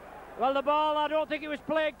 Well, the ball, I don't think it was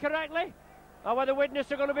played correctly. Or whether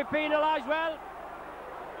Widnes are going to be penalised. Well,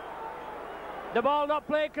 the ball not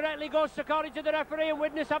played correctly goes according to the referee, and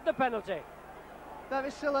Widnes have the penalty.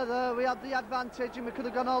 Very silly there, we had the advantage and we could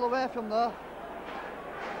have gone all the way from there.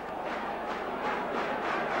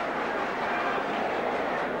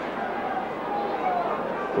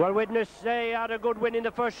 Well, Widnes, they had a good win in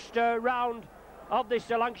the first round of this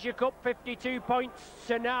Lancashire Cup, 52 points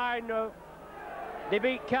to 9. They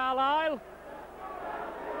beat Carlisle.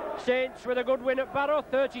 Saints with a good win at Barrow,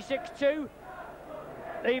 36-2.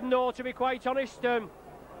 Even though, to be quite honest,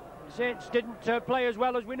 Saints didn't play as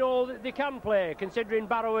well as we know that they can play, considering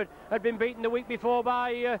Barrow had been beaten the week before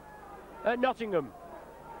by Nottingham.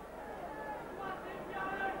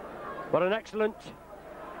 But an excellent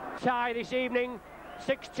tie this evening,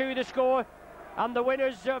 6-2 the score. And the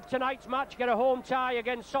winners of tonight's match get a home tie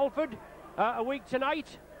against Salford a week tonight.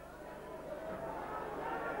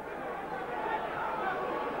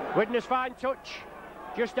 Widnes fine touch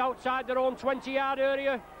just outside their own 20-yard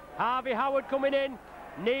area. Harvey Howard coming in,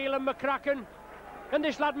 Neal and McCracken. And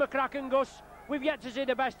this lad McCracken, Gus, we've yet to see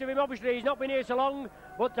the best of him. Obviously he's not been here so long,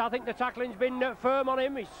 but I think the tackling's been firm on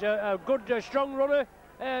him. He's a good strong runner.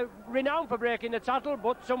 renowned for breaking the tackle,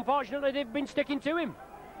 but unfortunately they've been sticking to him.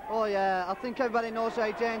 Oh yeah, I think everybody knows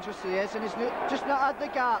how dangerous he is, and he's just not had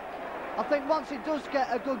the gap. I think once he does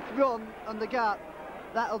get a good run on the gap,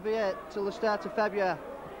 that'll be it till the start of February.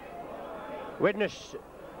 Widnes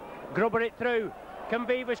grubber it through. Can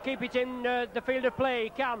Beavers keep it in the field of play? He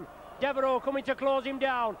can. Devereaux coming to close him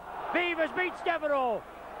down. Beavers beats Devereaux.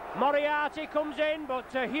 Moriarty comes in,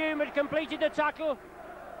 but Hume had completed the tackle.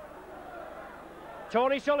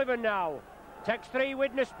 Tony Sullivan now takes 3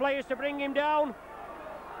 Widnes players to bring him down.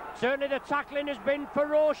 Certainly the tackling has been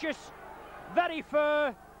ferocious, very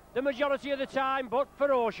fair the majority of the time, but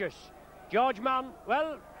ferocious. George Mann,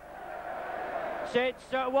 well, Saints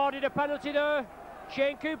awarded a penalty there.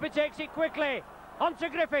 Shane Cooper takes it quickly onto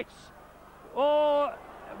Griffiths. Oh,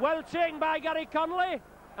 well taken by Gary Connolly,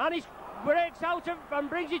 and he breaks out and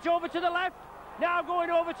brings it over to the left. Now going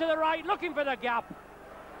over to the right, looking for the gap.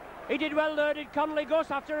 He did well there, did Connolly,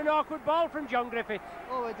 Gus, after an awkward ball from John Griffiths.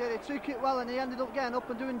 Oh, he did. He took it well, and he ended up getting up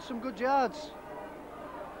and doing some good yards.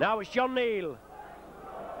 Now it's John Neal.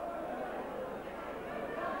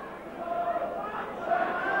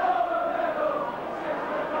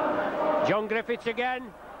 John Griffiths again.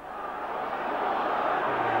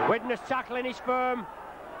 Widnes tackling his firm.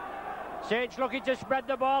 Saints looking to spread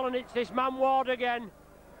the ball, and it's this man Ward again.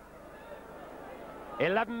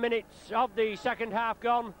 11 minutes of the second half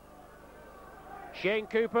gone. Shane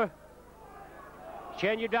Cooper.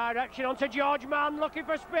 Change your direction onto George Mann, looking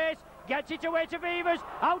for space. Gets it away to Beavers.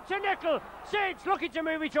 Out to Nicol. Saints looking to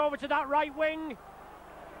move it over to that right wing.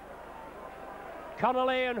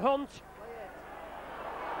 Connolly and Hunt.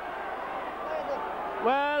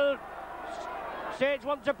 Well, Saints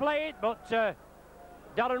want to play it, but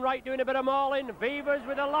Darren Wright doing a bit of mauling. Beavers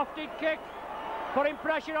with a lofted kick, putting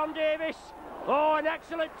pressure on Davis. Oh, an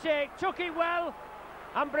excellent take. Took it well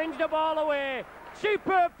and brings the ball away.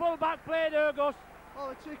 Superb full-back play there, Gus. Oh,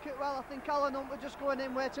 he took it well. I think Alan Hunt was just going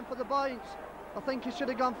in waiting for the points. I think he should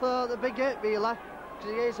have gone for the big hit, really,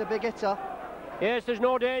 because he is a big hitter. Yes, there's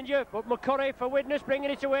no danger, but McCurry for Widnes bringing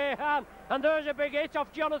it away. And there's a big hit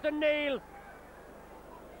off Jonathan Neal.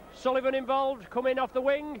 Sullivan involved, coming off the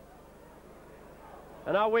wing.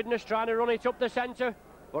 And now Widnes trying to run it up the centre,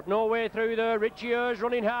 but no way through there. Richie Ayres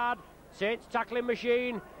running hard. Saints tackling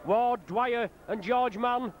machine. Ward, Dwyer and George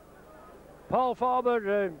Mann. Paul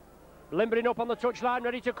Forber limbering up on the touchline,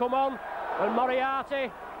 ready to come on. And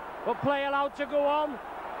Moriarty, but play allowed to go on.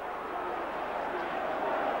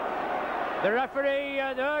 The referee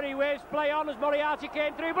there, he waves play on as Moriarty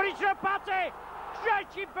came through, but it's Rapati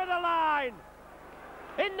stretching for the line.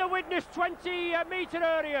 In the Widnes 20-metre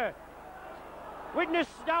area. Widnes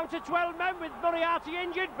down to 12 men with Moriarty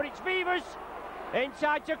injured, but it's Beavers.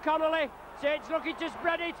 Inside to Connolly. Saints looking to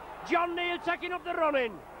spread it. John Neal taking up the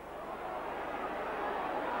running.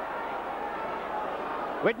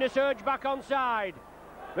 Widnes urge back onside.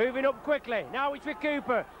 Moving up quickly. Now it's with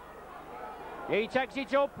Cooper. He takes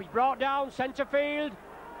it up. He's brought down centre field.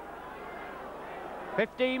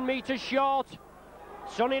 15 metres short.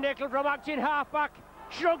 Sonny Nicol from acting halfback.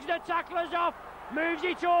 Shrugs the tacklers off. Moves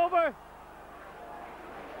it over.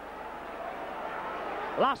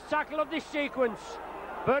 Last tackle of this sequence.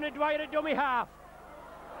 Bernard Dwyer at dummy half.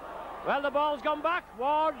 Well, the ball's gone back.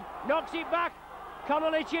 Ward knocks it back.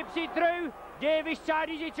 Connolly chips it through. Davis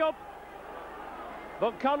tidies it up.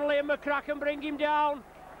 But Connolly and McCracken bring him down.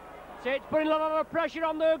 So it's putting a lot of pressure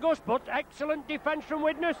on there, Gus, but excellent defence from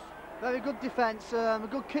Widnes. Very good defence. A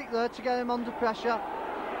good kick there to get him under pressure.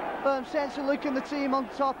 Saints are looking the team on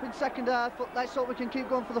top in second half, but let's hope we can keep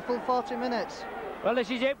going for the full 40 minutes. Well,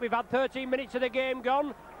 this is it. We've had 13 minutes of the game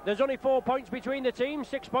gone. There's only 4 points between the teams,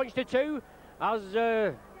 6 points to 2. As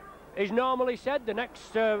is normally said, the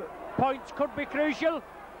next points could be crucial.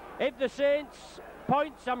 If the Saints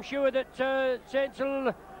points, I'm sure that Saints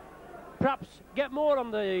will perhaps get more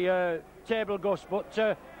on the table, Gus,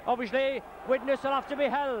 but obviously Widnes will have to be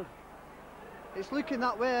held. It's looking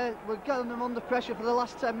that way. We're getting them under pressure for the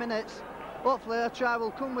last 10 minutes. Hopefully a try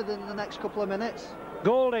will come within the next couple of minutes.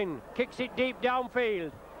 Golding kicks it deep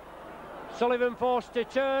downfield. Sullivan forced to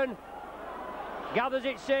turn, gathers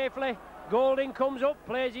it safely. Golding comes up,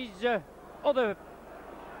 plays his other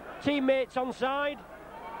teammates on side.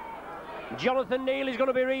 Jonathan Neal is going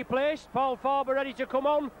to be replaced. Paul Forber ready to come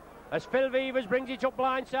on as Phil Vevers brings it up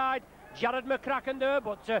blindside. Jared McCracken there,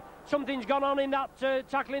 but something's gone on in that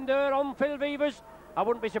tackling there on Phil Vevers. I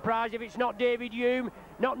wouldn't be surprised if it's not David Hume.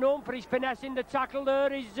 Not known for his finesse in the tackle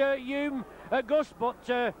there is Hume, Gus, but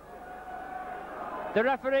the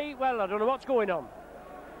referee, well, I don't know what's going on.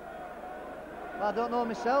 I don't know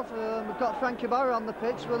myself. We've got Frankie Barrow on the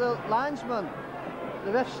pitch with a linesman.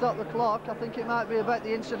 the ref stopped the clock. I think it might be about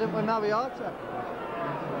the incident with Mariota.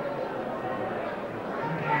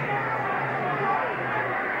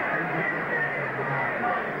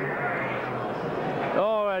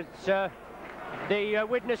 Oh, it's the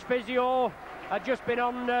Widnes physio had just been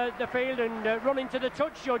on the field and running to the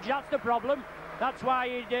touch judge. That's the problem. That's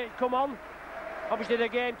why he'd come on. Obviously the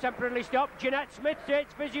game temporarily stopped. Jeanette Smith,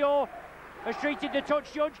 Saints physio, has treated the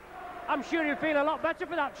touch judge. I'm sure he'll feel a lot better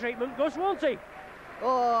for that treatment, Gus, won't he?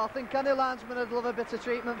 Oh, I think any linesman would love a bit of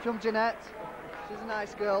treatment from Jeanette. She's a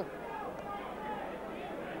nice girl.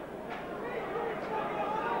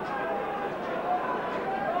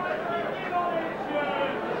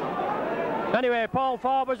 Anyway, Paul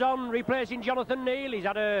Farber's on, replacing Jonathan Neal. He's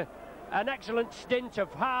had an excellent stint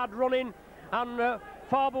of hard running, and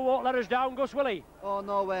Farber won't let us down, Gus, will he? Oh,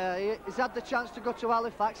 no way. He's had the chance to go to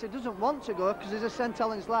Halifax. He doesn't want to go because he's a St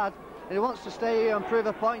Helens lad. And he wants to stay here and prove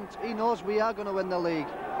a point. He knows we are going to win the league.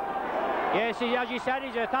 Yes, as you said,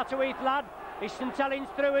 he's a Tataouith lad. He's St Helens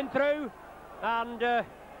through and through. And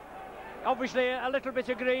obviously a little bit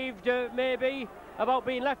aggrieved, maybe, about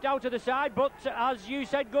being left out of the side. But as you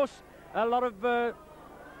said, Gus, a lot of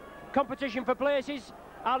competition for places.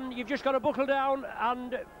 And you've just got to buckle down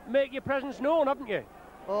and make your presence known, haven't you?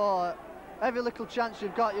 Oh, every little chance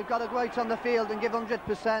you've got to go out on the field and give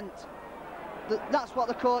 100%. That's what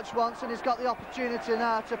the coach wants, and he's got the opportunity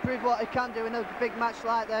now to prove what he can do in a big match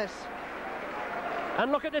like this.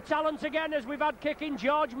 And look at the talent again, as we've had kicking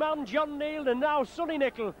George Mann, John Neal, and now Sonny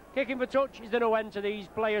Nicol kicking for touch. Is there no end to these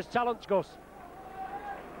players' talents, Gus?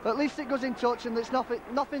 But at least it goes in touch, and it's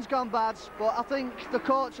nothing's gone bad. But I think the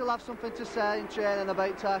coach will have something to say in training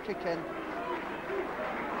about our kicking.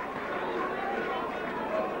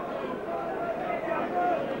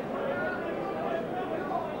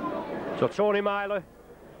 So Tony Myler,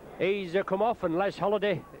 he's come off, and Les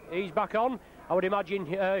Holliday, he's back on. I would imagine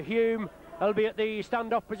Hume will be at the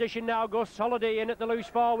stand-off position now. Gus Holliday in at the loose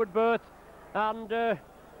forward berth, and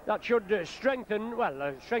that should strengthen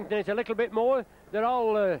it a little bit more. They're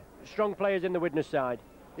all strong players in the Widnes side.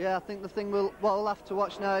 Yeah, I think the thing we'll have to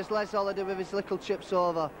watch now is Les Holliday with his little chips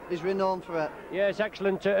over. He's renowned for it. Yes,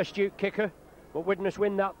 excellent, astute kicker. But Widnes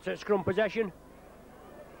win that scrum possession.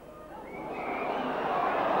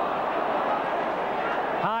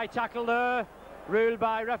 High tackle there, ruled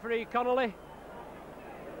by referee Connolly,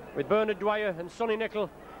 with Bernard Dwyer and Sonny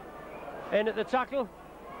Nicol in at the tackle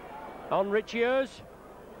on Rich Ears.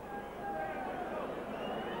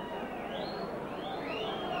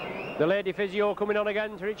 The lady physio coming on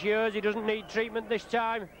again to Rich Ears. He doesn't need treatment this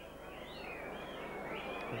time.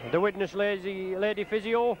 The Widnes lady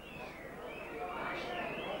physio.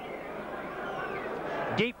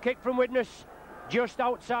 Deep kick from Widnes, just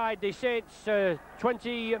outside the Saints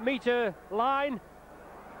 20-metre line.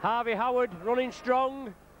 Harvey Howard running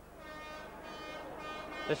strong.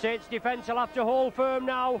 The Saints defence will have to hold firm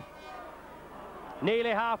now. Nearly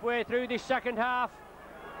halfway through this second half.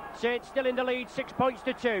 Saints still in the lead, 6 points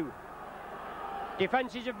to 2.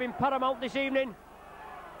 Defences have been paramount this evening,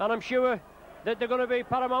 and I'm sure that they're going to be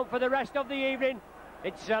paramount for the rest of the evening.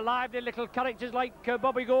 It's lively little characters like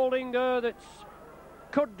Bobby Golding that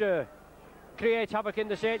could create havoc in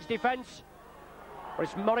the Saints defence. But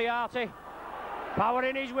it's Moriarty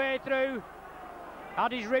powering his way through.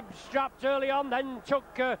 Had his ribs strapped early on, then took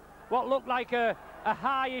what looked like a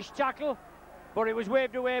highish tackle, but it was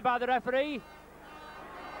waved away by the referee.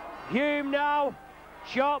 Hume now,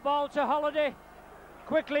 short ball to Holliday,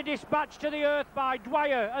 quickly dispatched to the earth by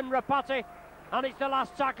Dwyer and Rapati, and it's the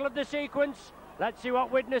last tackle of the sequence. Let's see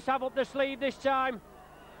what Widnes have up the sleeve this time.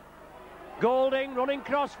 Golding running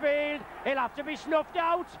crossfield, he'll have to be snuffed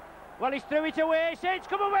out. Well, he's threw it away. Saints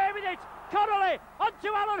come away with it. Connolly onto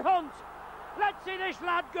Alan Hunt. Let's see this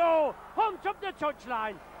lad go. Hunt up the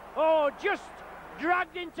touchline. Oh, just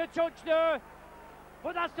dragged into touch there.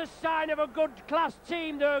 But that's the sign of a good class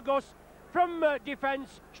team there, Gus. From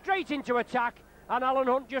defence straight into attack, and Alan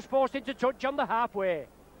Hunt just forced into touch on the halfway.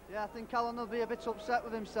 Yeah, I think Alan will be a bit upset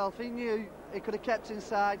with himself. He knew he could have kept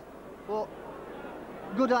inside, but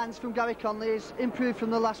good hands from Gary Conley. He's improved from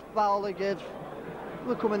the last foul he gave.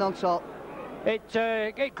 We're coming on top.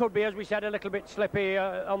 It could be, as we said, a little bit slippy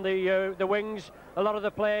on the wings. A lot of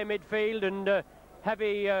the play midfield, and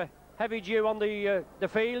heavy dew on the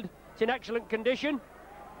field. It's in excellent condition.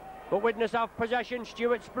 But Widnes have possession.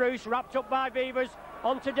 Stuart Spruce wrapped up by Beavers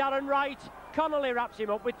onto Darren Wright. Connolly wraps him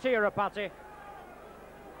up with Tirapati.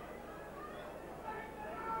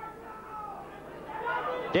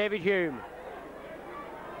 David Hume.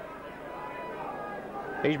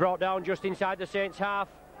 He's brought down just inside the Saints half.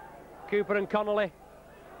 Cooper and Connolly.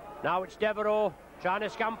 Now it's Devereux trying to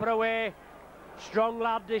scamper away. Strong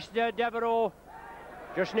lad, this Devereux.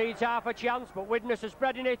 Just needs half a chance, but Widnes is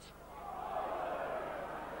spreading it.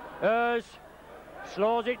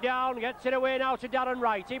 Slows it down, gets it away now to Darren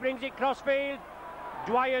Wright. He brings it crossfield.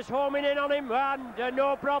 Dwyer's homing in on him, and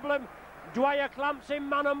no problem. Dwyer clamps him,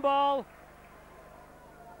 man and ball.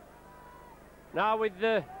 Now with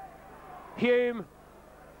Hume.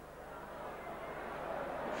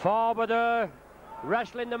 Forward there,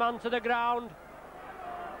 wrestling the man to the ground.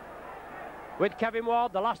 With Kevin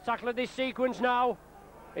Ward, the last tackle of this sequence now.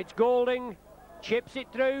 It's Golding, chips it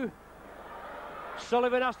through.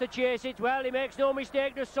 Sullivan has to chase it. Well, he makes no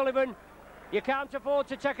mistake, does Sullivan. You can't afford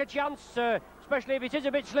to take a chance, especially if it is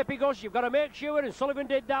a bit slippy, Gus. You've got to make sure, and Sullivan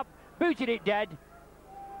did that. Booted it dead.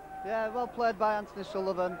 Yeah, well played by Anthony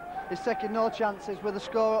Sullivan. He's taking no chances with the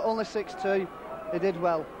score only 6-2. He did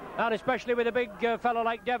well. And especially with a big fellow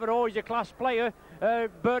like Devereux, he's a class player,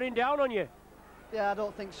 bearing down on you. Yeah, I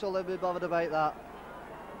don't think Sullivan will be bothered about that.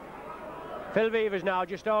 Phil Vevers now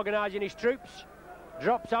just organising his troops.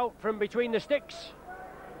 Drops out from between the sticks.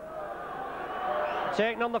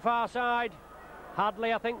 Taken on the far side.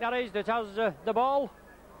 Hadley, I think that is, that has the ball.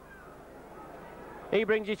 He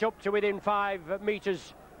brings it up to within 5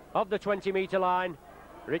 metres of the 20-metre line.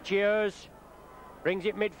 Richie Ayres brings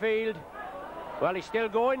it midfield. Well, he's still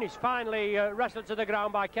going. He's finally wrestled to the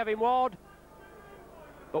ground by Kevin Ward.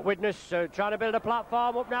 But Widnes trying to build a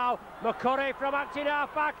platform up now. McCurry from acting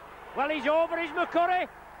half-back. Well, he's over, is McCurry.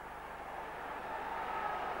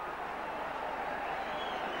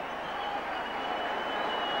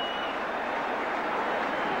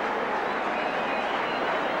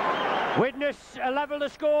 Widnes level the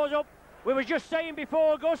scores up. We were just saying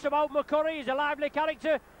before, Gus, about McCurry. He's a lively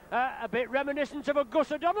character, a bit reminiscent of a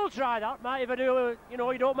Gus O'Donnell try that, Matt, if I do, you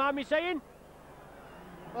don't mind me saying.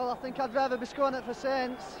 Well, I think I'd rather be scoring it for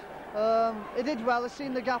Saints. He did well, he's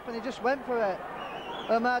seen the gap and he just went for it.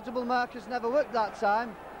 Our double markers never worked that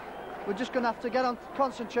time. We're just going to have to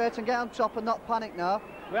concentrate and get on top and not panic now.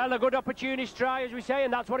 Well, a good opportunist try, as we say,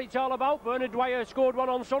 and that's what it's all about. Bernard Dwyer scored one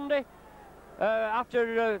on Sunday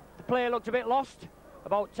after the play looked a bit lost,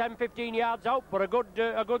 about 10-15 yards out, but a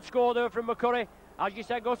good score there from McCurry. As you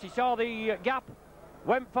said, Gus, he saw the gap,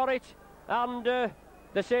 went for it, and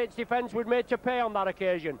the Saints defence was made to pay on that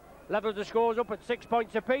occasion. Levelled the scores up at 6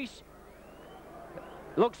 points apiece.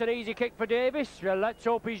 Looks an easy kick for Davis. Let's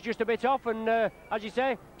hope he's just a bit off, and as you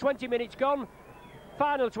say, 20 minutes gone,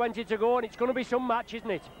 final 20 to go, and it's going to be some match,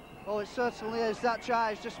 isn't it? Oh, it certainly is. That try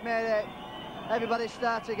has just made it. Everybody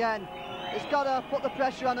start again. It's got to put the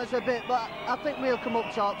pressure on us a bit, but I think we'll come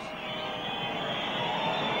up tops.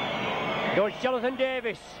 Goes Jonathan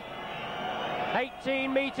Davis.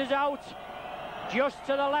 18 metres out, just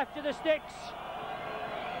to the left of the sticks.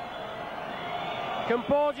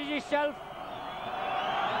 Composes himself.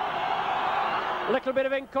 Little bit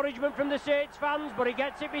of encouragement from the Saints fans, but he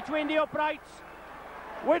gets it between the uprights.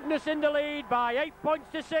 Widnes in the lead by 8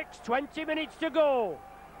 points to 6, 20 minutes to go.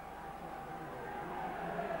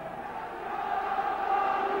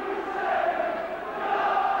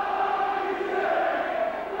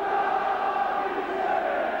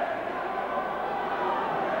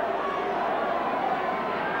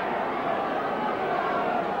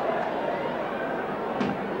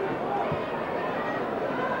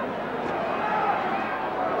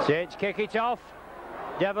 Saints kick it off.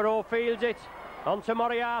 Devereux fields it onto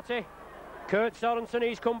Moriarty. Kurt Sorensen,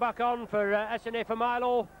 he's come back on for SNA for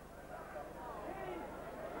Milo.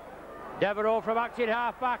 Devereux from acting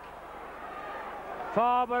half-back.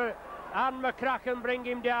 Farmer and McCracken bring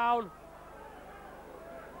him down.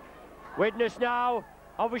 Widnes now,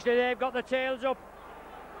 obviously they've got the tails up,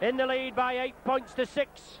 in the lead by 8 points to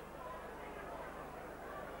 6.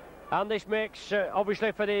 And this makes,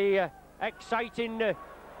 obviously, for the exciting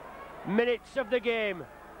minutes of the game.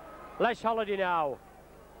 Les Holiday now.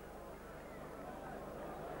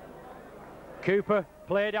 Cooper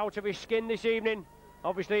played out of his skin this evening.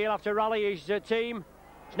 Obviously he'll have to rally his team.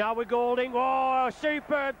 It's now with Golding. Oh, a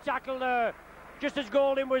superb tackle there. Just as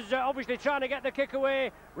Golding was obviously trying to get the kick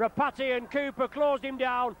away, Rapati and Cooper closed him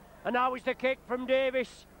down, and now it's the kick from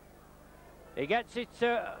Davis. He gets it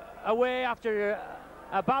away after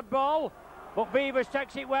a bad ball, but Vevers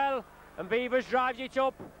takes it well, and Vevers drives it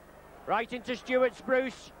up right into Stuart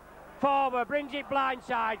Spruce. Forward, brings it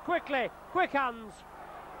blindside, quickly, quick hands,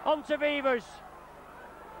 onto Vevers.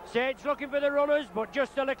 Saints looking for the runners, but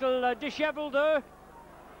just a little dishevelled there.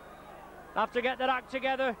 Have to get their act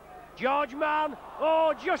together. George Mann,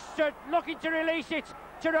 oh, just looking to release it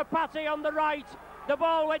to Rapati on the right. The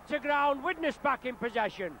ball went to ground, Widnes back in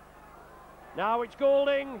possession. Now it's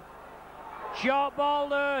Golding. Short ball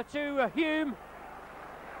there to Hume.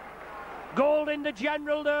 Golding the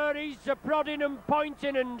general there, he's prodding and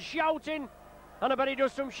pointing and shouting, and I bet he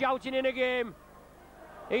does some shouting in a game.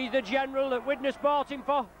 He's the general that Widnes bought him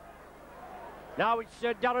for. Now it's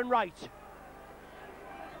Darren Wright.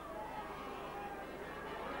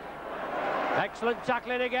 Excellent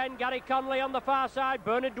tackling again, Gary Connolly on the far side,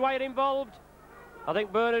 Bernard Dwyer involved. I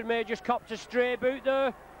think Bernard may just copped a stray boot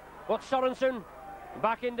there, but Sorensen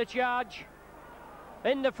back in the charge,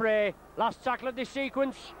 in the fray. Last tackle of this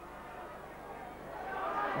sequence.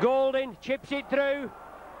 Golding chips it through.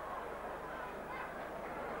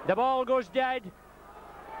 The ball goes dead.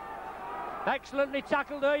 Excellently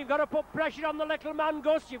tackled there. You've got to put pressure on the little man,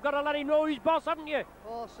 Gus. You've got to let him know he's boss, haven't you?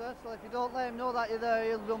 Oh, certainly. If you don't let him know that you're there,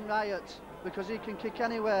 he'll run riot, because he can kick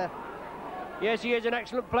anywhere. Yes, he is an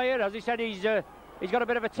excellent player. As he said, he's got a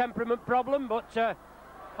bit of a temperament problem, but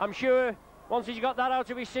I'm sure once he's got that out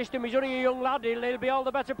of his system, he's only a young lad, he'll be all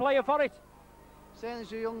the better player for it. Saying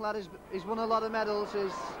as a young lad, he's won a lot of medals,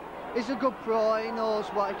 he's a good pro, he knows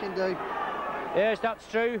what he can do. Yes, that's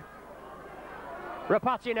true.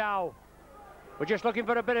 Rapati now. We're just looking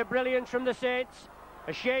for a bit of brilliance from the Saints.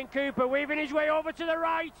 As Shane Cooper weaving his way over to the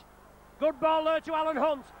right. Good ball there to Alan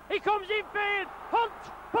Hunt. He comes in field. Hunt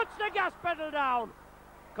puts the gas pedal down.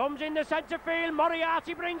 Comes in the centre field.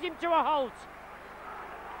 Moriarty brings him to a halt.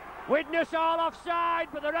 Widnes all offside,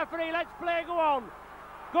 but the referee lets play go on.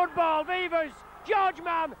 Good ball, Vivers. George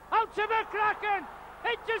Mann out to McCracken.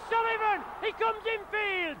 Into Sullivan. He comes in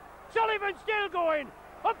field. Sullivan still going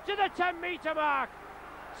up to the 10-metre mark.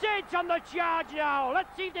 Saints on the charge now.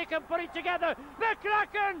 Let's see if they can put it together.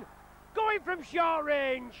 McCracken going from short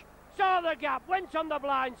range. Saw the gap, went on the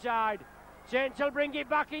blind side. Saints will bring it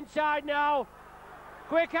back inside now.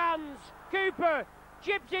 Quick hands. Cooper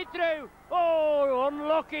chips it through. Oh,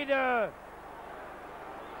 unlucky there.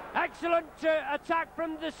 Excellent attack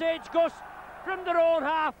from the Saints, Gus, from their own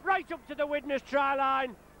half, right up to the Widnes try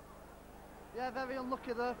line. Yeah, very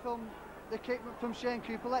unlucky there from the kick from Shane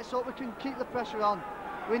Cooper. Let's hope we can keep the pressure on.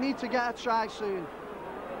 We need to get a try soon.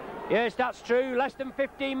 Yes, that's true. Less than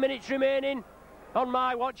 15 minutes remaining on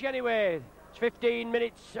my watch anyway. It's 15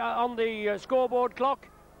 minutes on the scoreboard clock.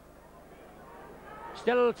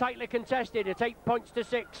 Still tightly contested at 8 points to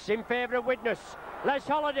 6 in favour of Widnes. Les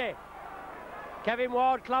Holiday. Kevin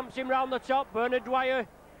Ward clamps him round the top. Bernard Dwyer,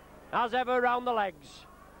 as ever, round the legs.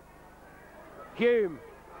 Hume.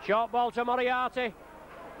 Short ball to Moriarty.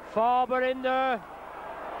 Forber in there,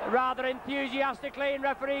 rather enthusiastically, in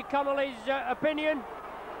referee Connolly's opinion.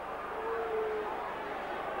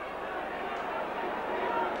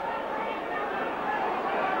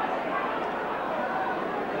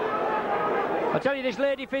 I tell you, this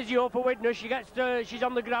lady physio for Widnes, she's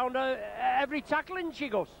on the ground every tackling she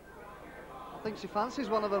goes. I think she fancies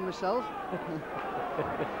one of them herself.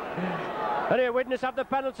 And here Widnes have the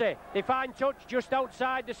penalty. They find touch just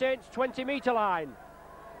outside the Saints' 20-metre line.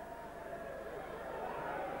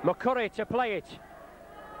 McCurry to play it.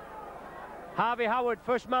 Harvey Howard,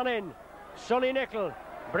 first man in. Sonny Nicol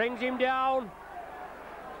brings him down.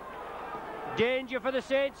 Danger for the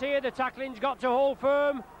Saints here. The tackling's got to hold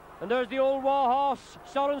firm. And there's the old warhorse,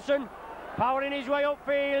 Sorensen, powering his way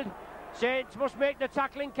upfield. Saints must make the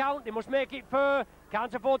tackling count. They must make it fair.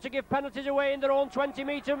 Can't afford to give penalties away in their own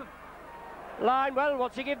 20-metre line. Well,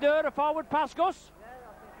 what's he give there? A forward pass, Gus? Yeah,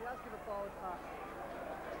 I think he has given a forward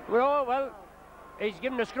pass. Well, he's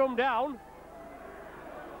given a scrum down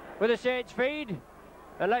with a Saints feed.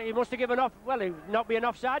 And he must have given off. Well, it would not be an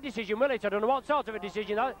offside decision, will it? I don't know what sort of a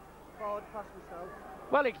decision that. Forward pass myself.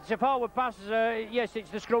 Well, it's a forward pass. Yes, it's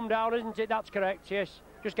the scrum down, isn't it? That's correct, yes.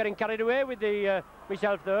 Just getting carried away with the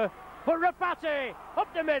myself there. But Rapati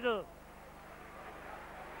up the middle.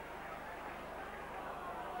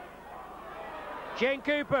 Shane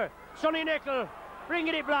Cooper, Sonny Nicol,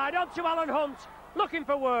 bringing it blind onto Alan Hunt, looking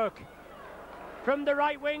for work. From the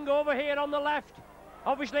right wing over here on the left.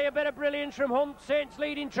 Obviously a bit of brilliance from Hunt. Saints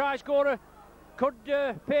leading try scorer. Could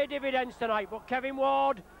pay dividends tonight, but Kevin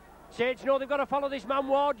Ward. Saints know they've got to follow this man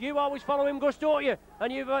Ward. You always follow him, Gus, don't you?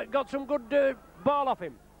 And you've got some good ball off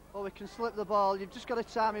him. Oh, we can slip the ball. You've just got to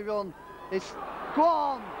time he run. It's... Go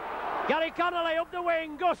on! Gary Connolly up the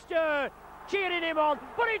wing. Guster cheering him on.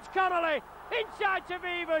 But it's Connolly inside to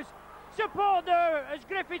Vivers. Support there as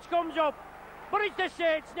Griffiths comes up. But it's the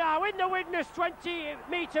Saints now in the Widnes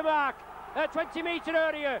 20-metre mark. 20-metre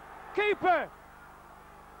area. Cooper.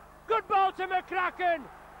 Good ball to McCracken.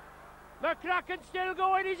 McCracken still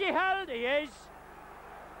going. Is he held? He is.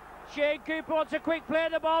 Shane Cooper wants a quick play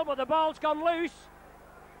of the ball, but the ball's gone loose.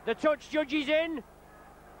 The touch judge is in.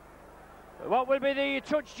 What will be the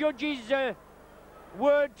touch judge's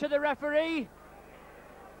word to the referee?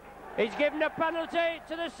 He's given a penalty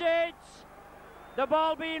to the Saints. The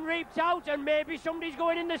ball being reaped out, and maybe somebody's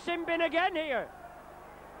going in the sin bin again here.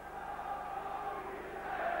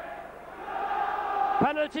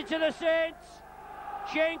 Penalty to the Saints.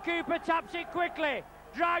 Shane Cooper taps it quickly,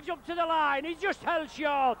 drives up to the line, he's just held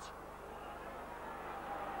short.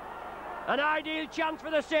 An ideal chance for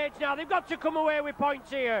the Saints now, they've got to come away with points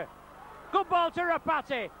here. Good ball to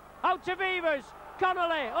Rapati, out to Vivers,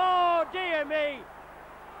 Connolly, oh dear me.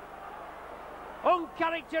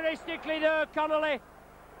 Uncharacteristically there, Connolly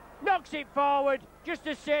knocks it forward, just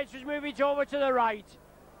as Saints was moving it over to the right.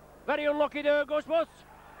 Very unlucky there, Gus Bus.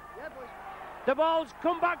 Yeah, boys. The ball's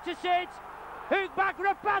come back to Saints. Hook back,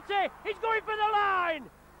 Rapati, he's going for the line.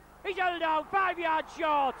 He's held out 5 yards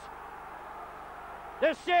short.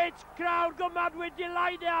 The Saints crowd go mad with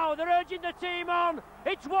delight now. They're urging the team on.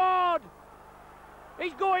 It's Ward.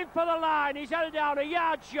 He's going for the line. He's held down a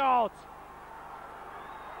yard short.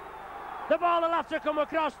 The ball will have to come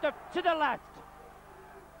across to the left.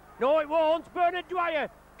 No, it won't. Bernard Dwyer.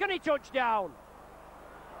 Can he touch down?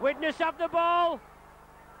 Widnes have the ball.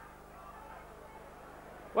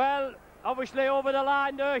 Well, obviously over the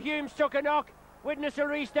line there. Humes took a knock. Widnes will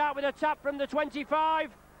restart with a tap from the 25.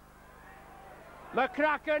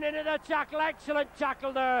 McCracken into the tackle. Excellent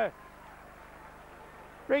tackle there.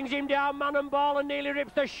 Brings him down, man and ball, and nearly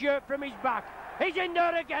rips the shirt from his back. He's in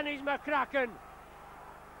there again, he's McCracken.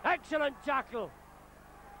 Excellent tackle.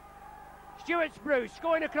 Stuart Spruce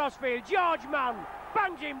going across field. George Mann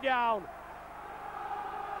bangs him down.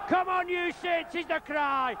 Come on, you Saints, is the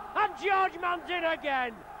cry. And George Mann's in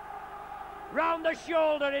again. Round the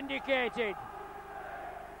shoulder indicated.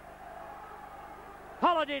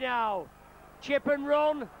 Holiday now. Chip and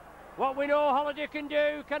run. What we know Holiday can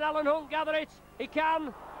do. Can Alan Hunt gather it? He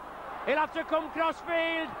can. He'll have to come cross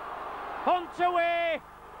field. Hunt away.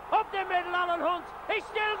 Up the middle, Alan Hunt. He's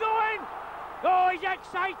still going. Oh, he's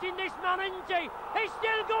exciting, this man, isn't he? He's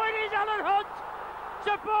still going, is Alan Hunt.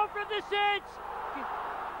 Support from the Saints.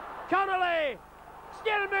 Connolly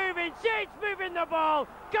still moving. Saints moving the ball.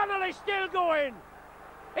 Connolly still going.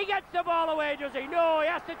 He gets the ball away, does he? No, he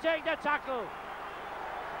has to take the tackle.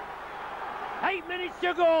 8 minutes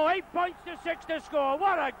to go. 8 points to 6 to score.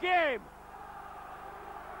 What a game.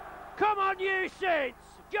 Come on, you Saints.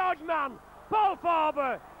 George Mann. Paul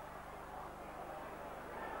Farber.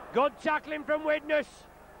 Good tackling from Widnes.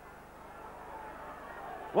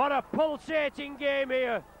 What a pulsating game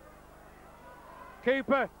here.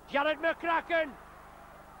 Cooper, Jared McCracken.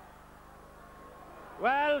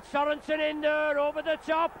 Well, Sorensen in there over the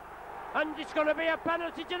top, and it's going to be a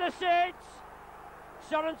penalty to the Saints.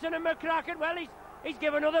 Sorensen and McCracken. Well, he's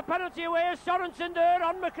given another penalty away. Sorensen there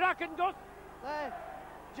on McCracken. Gus. There,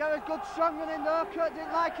 Jared, good strong run in there. Kurt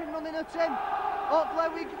didn't like him running at him.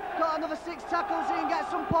 Hopefully we got another 6 tackles here and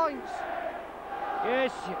get some points.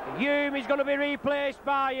 Yes, Hume is going to be replaced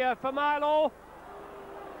by Familo.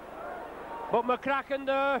 But McCracken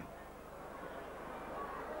there,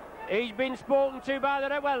 he's been spoken to by the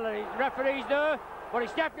referees there, but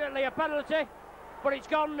it's definitely a penalty. But it's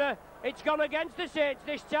gone against the Saints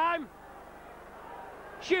this time.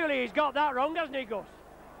 Surely he's got that wrong, hasn't he, Gus?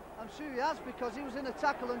 I'm sure he has, because he was in a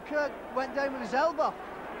tackle and Kurt went down with his elbow.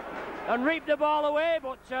 And reaped the ball away,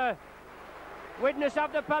 but Widnes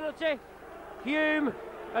have the penalty. Hume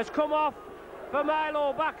has come off for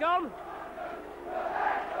Milo back on.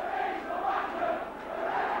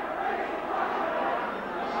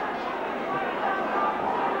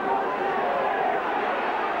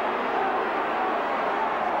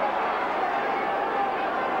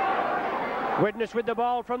 Widnes with the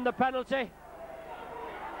ball from the penalty.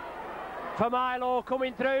 For Milo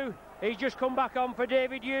coming through. He's just come back on for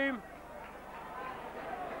David Hume.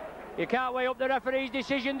 You can't weigh up the referee's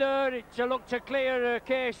decision there. It's a look to clear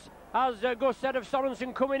case, as Gus said, of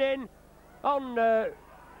Sorensen coming in on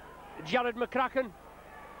Jared McCracken.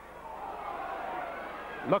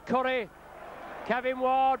 McCurry, Kevin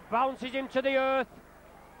Ward bounces him to the earth.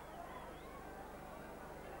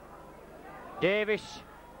 Davis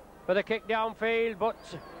for the kick downfield, but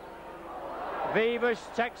Vivers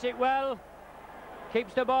takes it well.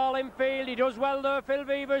 Keeps the ball in field. He does well there, Phil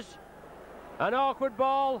Vivers. An awkward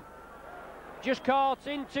ball. Just caught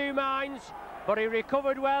in 2 minds, but he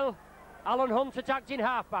recovered well. Alan Hunt attacked in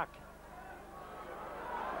half-back.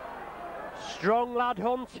 Strong lad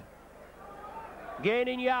Hunt.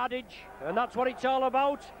 Gaining yardage, and that's what it's all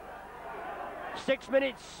about. 6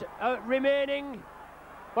 minutes remaining.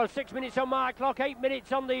 Well, 6 minutes on my clock, 8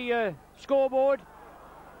 minutes on the scoreboard.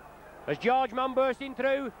 As George Mann bursting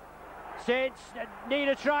through. Saints need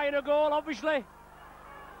a try and a goal, obviously.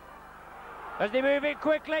 As they move it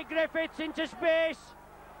quickly, Griffiths into space.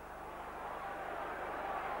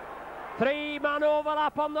 Three-man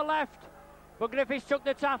overlap on the left, but Griffiths took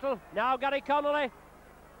the tackle. Now Gary Connolly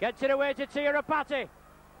gets it away to Tia Rapati.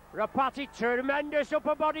 Rapati, tremendous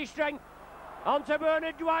upper body strength. Onto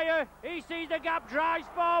Bernard Dwyer. He sees the gap, drives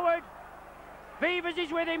forward. Beavers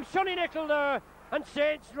is with him, Sonny Nicol there, and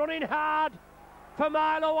Saints running hard for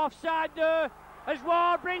Milo offside there. As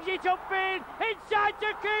Ward brings it upfield, inside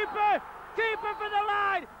to Cooper. Cooper for the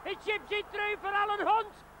line. He chips it through for Alan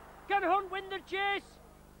Hunt. Can Hunt win the chase?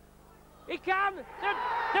 He can.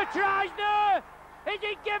 The try's there. Is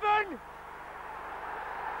it given?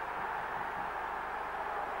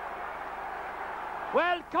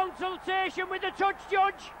 Well, consultation with the touch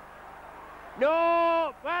judge.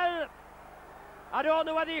 No, well, I don't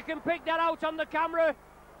know whether you can pick that out on the camera.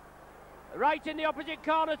 Right in the opposite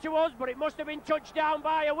corner to us, but it must have been touched down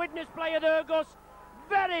by a Widnes player there, Gus.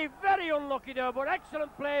 Very, very unlucky there, but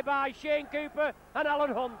excellent play by Shane Cooper and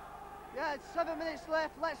Alan Hunt. Yeah, it's 7 minutes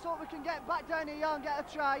left. Let's hope we can get back down here and get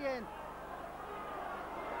a try in.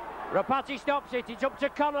 Rapati stops it. It's up to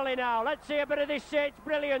Connolly now. Let's see a bit of this Saints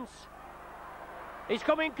brilliance. He's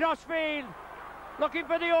coming crossfield, looking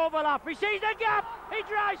for the overlap. He sees the gap. He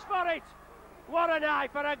drives for it. What an eye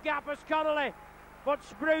for a gap as Connolly. But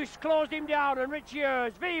Spruce closed him down, and Rich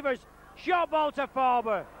Years, Vivers, short ball to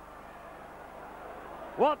Forber.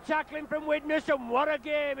 What tackling from Widnes, and what a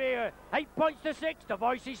game here. 8 points to 6, the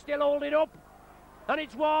voice is still holding up. And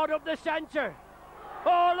it's Ward up the centre.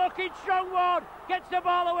 Oh, looking strong Ward, gets the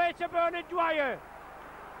ball away to Bernard Dwyer.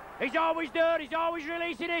 He's always there, he's always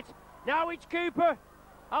releasing it. Now it's Cooper,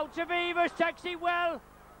 out to Vivers, takes it well.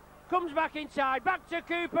 Comes back inside, back to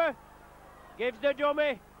Cooper. Gives the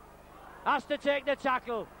dummy. Has to take the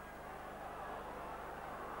tackle.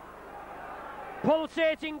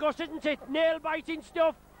 Pulsating, Gus, isn't it? Nail-biting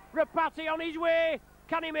stuff. Rapati on his way.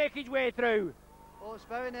 Can he make his way through? Oh, it's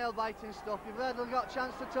very nail-biting stuff. You've hardly got a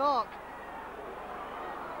chance to talk.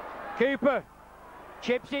 Cooper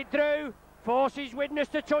chips it through. Forces Widnes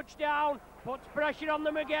to touchdown. Puts pressure on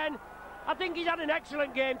them again. I think he's had an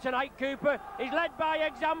excellent game tonight, Cooper. He's led by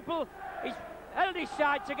example. He's held his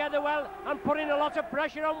side together well and putting a lot of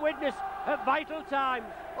pressure on Widnes at vital times.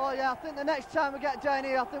 Oh yeah, I think the next time we get down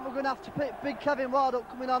here, I think we're going to have to pick big Kevin Ward up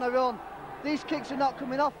coming on a run. These kicks are not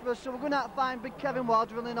coming off for us, so we're going to have to find big Kevin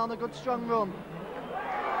Ward running on a good strong run.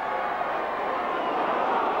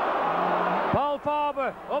 Paul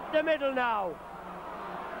Forber up the middle now.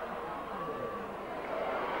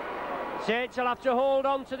 Saints will have to hold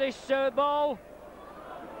on to this ball.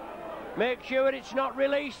 Make sure it's not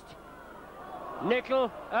released.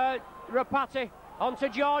 Nicol, Rapati onto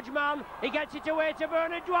George Mann. He gets it away to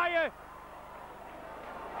Bernard Dwyer.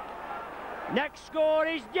 Next score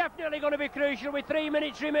is definitely going to be crucial with 3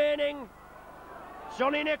 minutes remaining.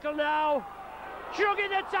 Sonny Nicol now. Shrugging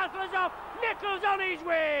the tacklers off. Nicol's on his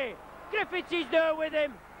way. Griffiths is there with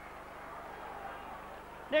him.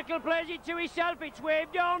 Nicol plays it to himself. It's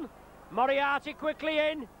waved on. Moriarty quickly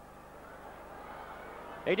in.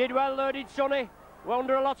 He did well there, did Sonny. We're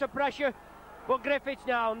under a lot of pressure. But Griffiths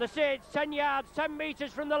now, and the Saints 10 yards, 10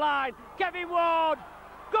 metres from the line. Kevin Ward,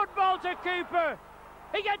 good ball to Cooper.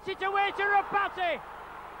 He gets it away to Rapati.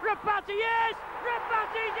 Rapati, yes!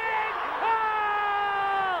 Rapati's in!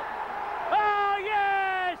 Oh! Oh,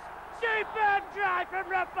 yes! Superb drive from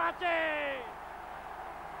Rapati!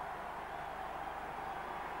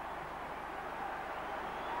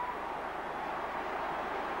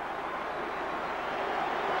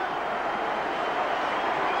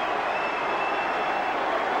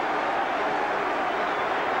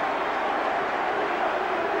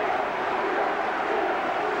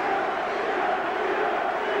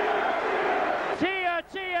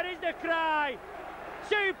 Cry.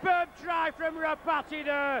 Superb try from Rapati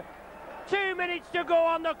there. 2 minutes to go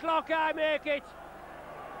on the clock, I make it.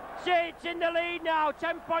 Saints in the lead now,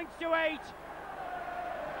 10 points to 8.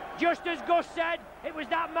 Just as Gus said, it was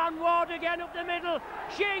that man Ward again up the middle.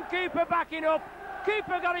 Shane Cooper backing up.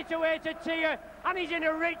 Cooper got it away to Tia, and he's in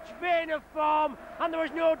a rich vein of form, and there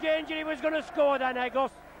was no danger he was going to score then,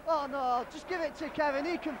 Gus. Oh no, just give it to Kevin.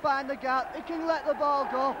 He can find the gap, he can let the ball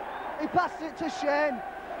go. He passed it to Shane.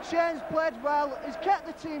 Shane's played well, he's kept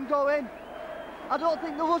the team going. I don't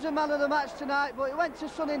think there was a man of the match tonight, but it went to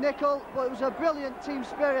Sonny Nicol, but it was a brilliant team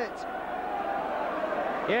spirit.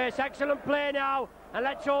 Yes, excellent play now, and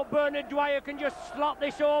let's hope Bernard Dwyer can just slot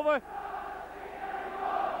this over.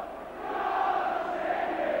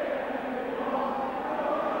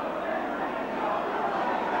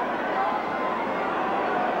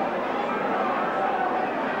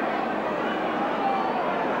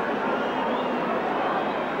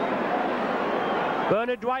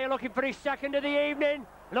 Bernard Dwyer looking for his second of the evening.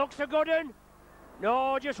 Looks a good one.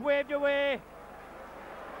 No, just waved away.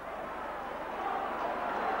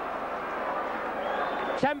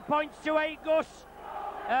 10 points to 8, Gus.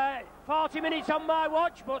 40 minutes on my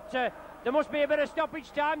watch, but there must be a bit of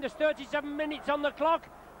stoppage time. There's 37 minutes on the clock,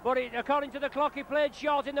 but according to the clock, he played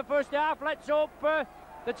short in the first half. Let's hope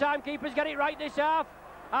the timekeepers get it right this half.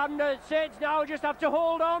 And Saints now just have to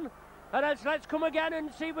hold on. And let's come again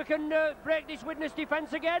and see if we can break this Widnes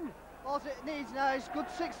defence again. All it needs now is good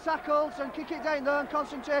 6 tackles and kick it down there and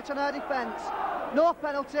concentrate on our defence. No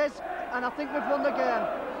penalties, and I think we've won the game.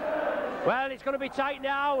 Well, it's going to be tight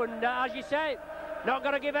now, and as you say, not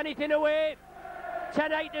going to give anything away.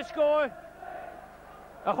 10-8 to score.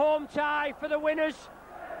 A home tie for the winners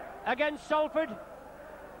against Salford.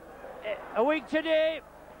 A week today.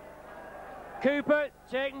 Cooper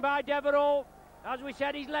taken by Devereux. As we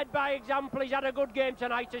said, he's led by example. He's had a good game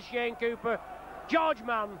tonight as Shane Cooper. George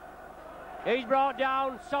Mann, he's brought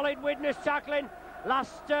down. Solid Widnes tackling.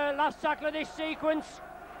 Last tackle of this sequence.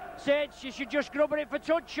 Saints, you should just grubber it for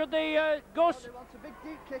touch, should they, Gus? They want a big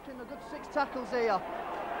deep kick and a good 6 tackles here.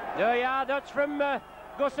 There you are, that's from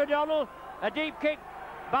Gus O'Donnell. A deep kick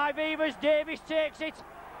by Vivers. Davis takes it.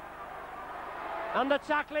 And the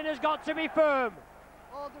tackling has got to be firm.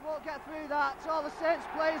 Oh, they won't get through that. All the Saints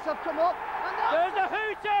players have come up. And there's the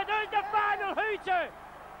hooter, there's the final hooter.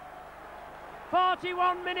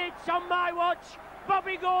 41 minutes on my watch.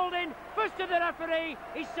 Bobby Golding, first to the referee,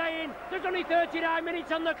 is saying there's only 39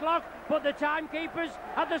 minutes on the clock, but the timekeepers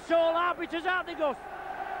are the sole arbiters, aren't they, Gus?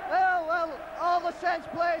 Well, all the Saints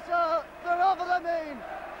players they're over the moon.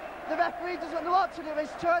 The referee doesn't know what to do,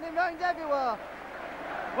 he's turning round everywhere.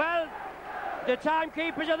 Well, the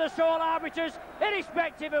timekeepers are the sole arbiters,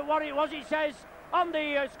 irrespective of what it was it says on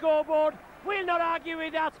the scoreboard. We'll not argue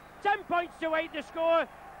with that. 10 points to 8 to score.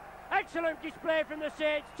 Excellent display from the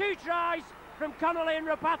Saints. 2 tries from Connolly and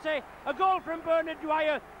Rapati, a goal from Bernard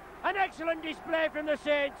Dwyer. An excellent display from the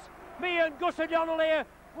Saints. Me and Gus O'Donnell here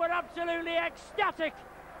were absolutely ecstatic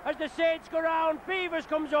as the Saints go round. Beavers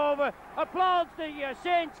comes over, applauds the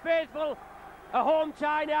Saints faithful. A home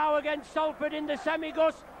tie now against Salford in the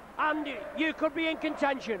semi-Gus, and you could be in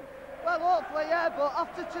contention. Well, hopefully, yeah, but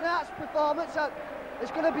after tonight's performance,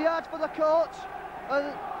 it's going to be hard for the coach.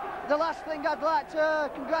 And the last thing, I'd like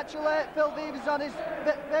to congratulate Phil Beavers on his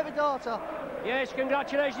baby daughter. Yes,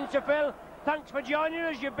 congratulations to Phil. Thanks for joining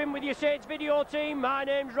us. You've been with your Saints video team. My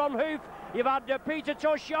name's Ron Hoof. You've had Peter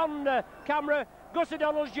Tush on camera. Gus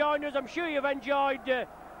O'Donnell's joined us. I'm sure you've enjoyed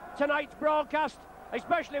tonight's broadcast,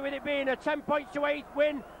 especially with it being a 10 points to 8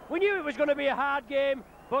 win. We knew it was going to be a hard game,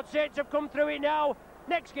 but Saints have come through it now.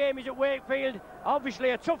 Next game is at Wakefield.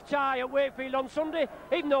 Obviously a tough tie at Wakefield on Sunday,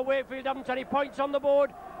 even though Wakefield haven't any points on the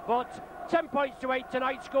board. But 10 points to 8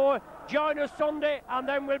 tonight's score. Join us Sunday, and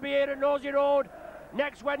then we'll be here at Nosey Road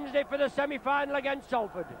next Wednesday for the semi-final against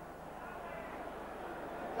Salford. Is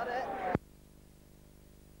that it?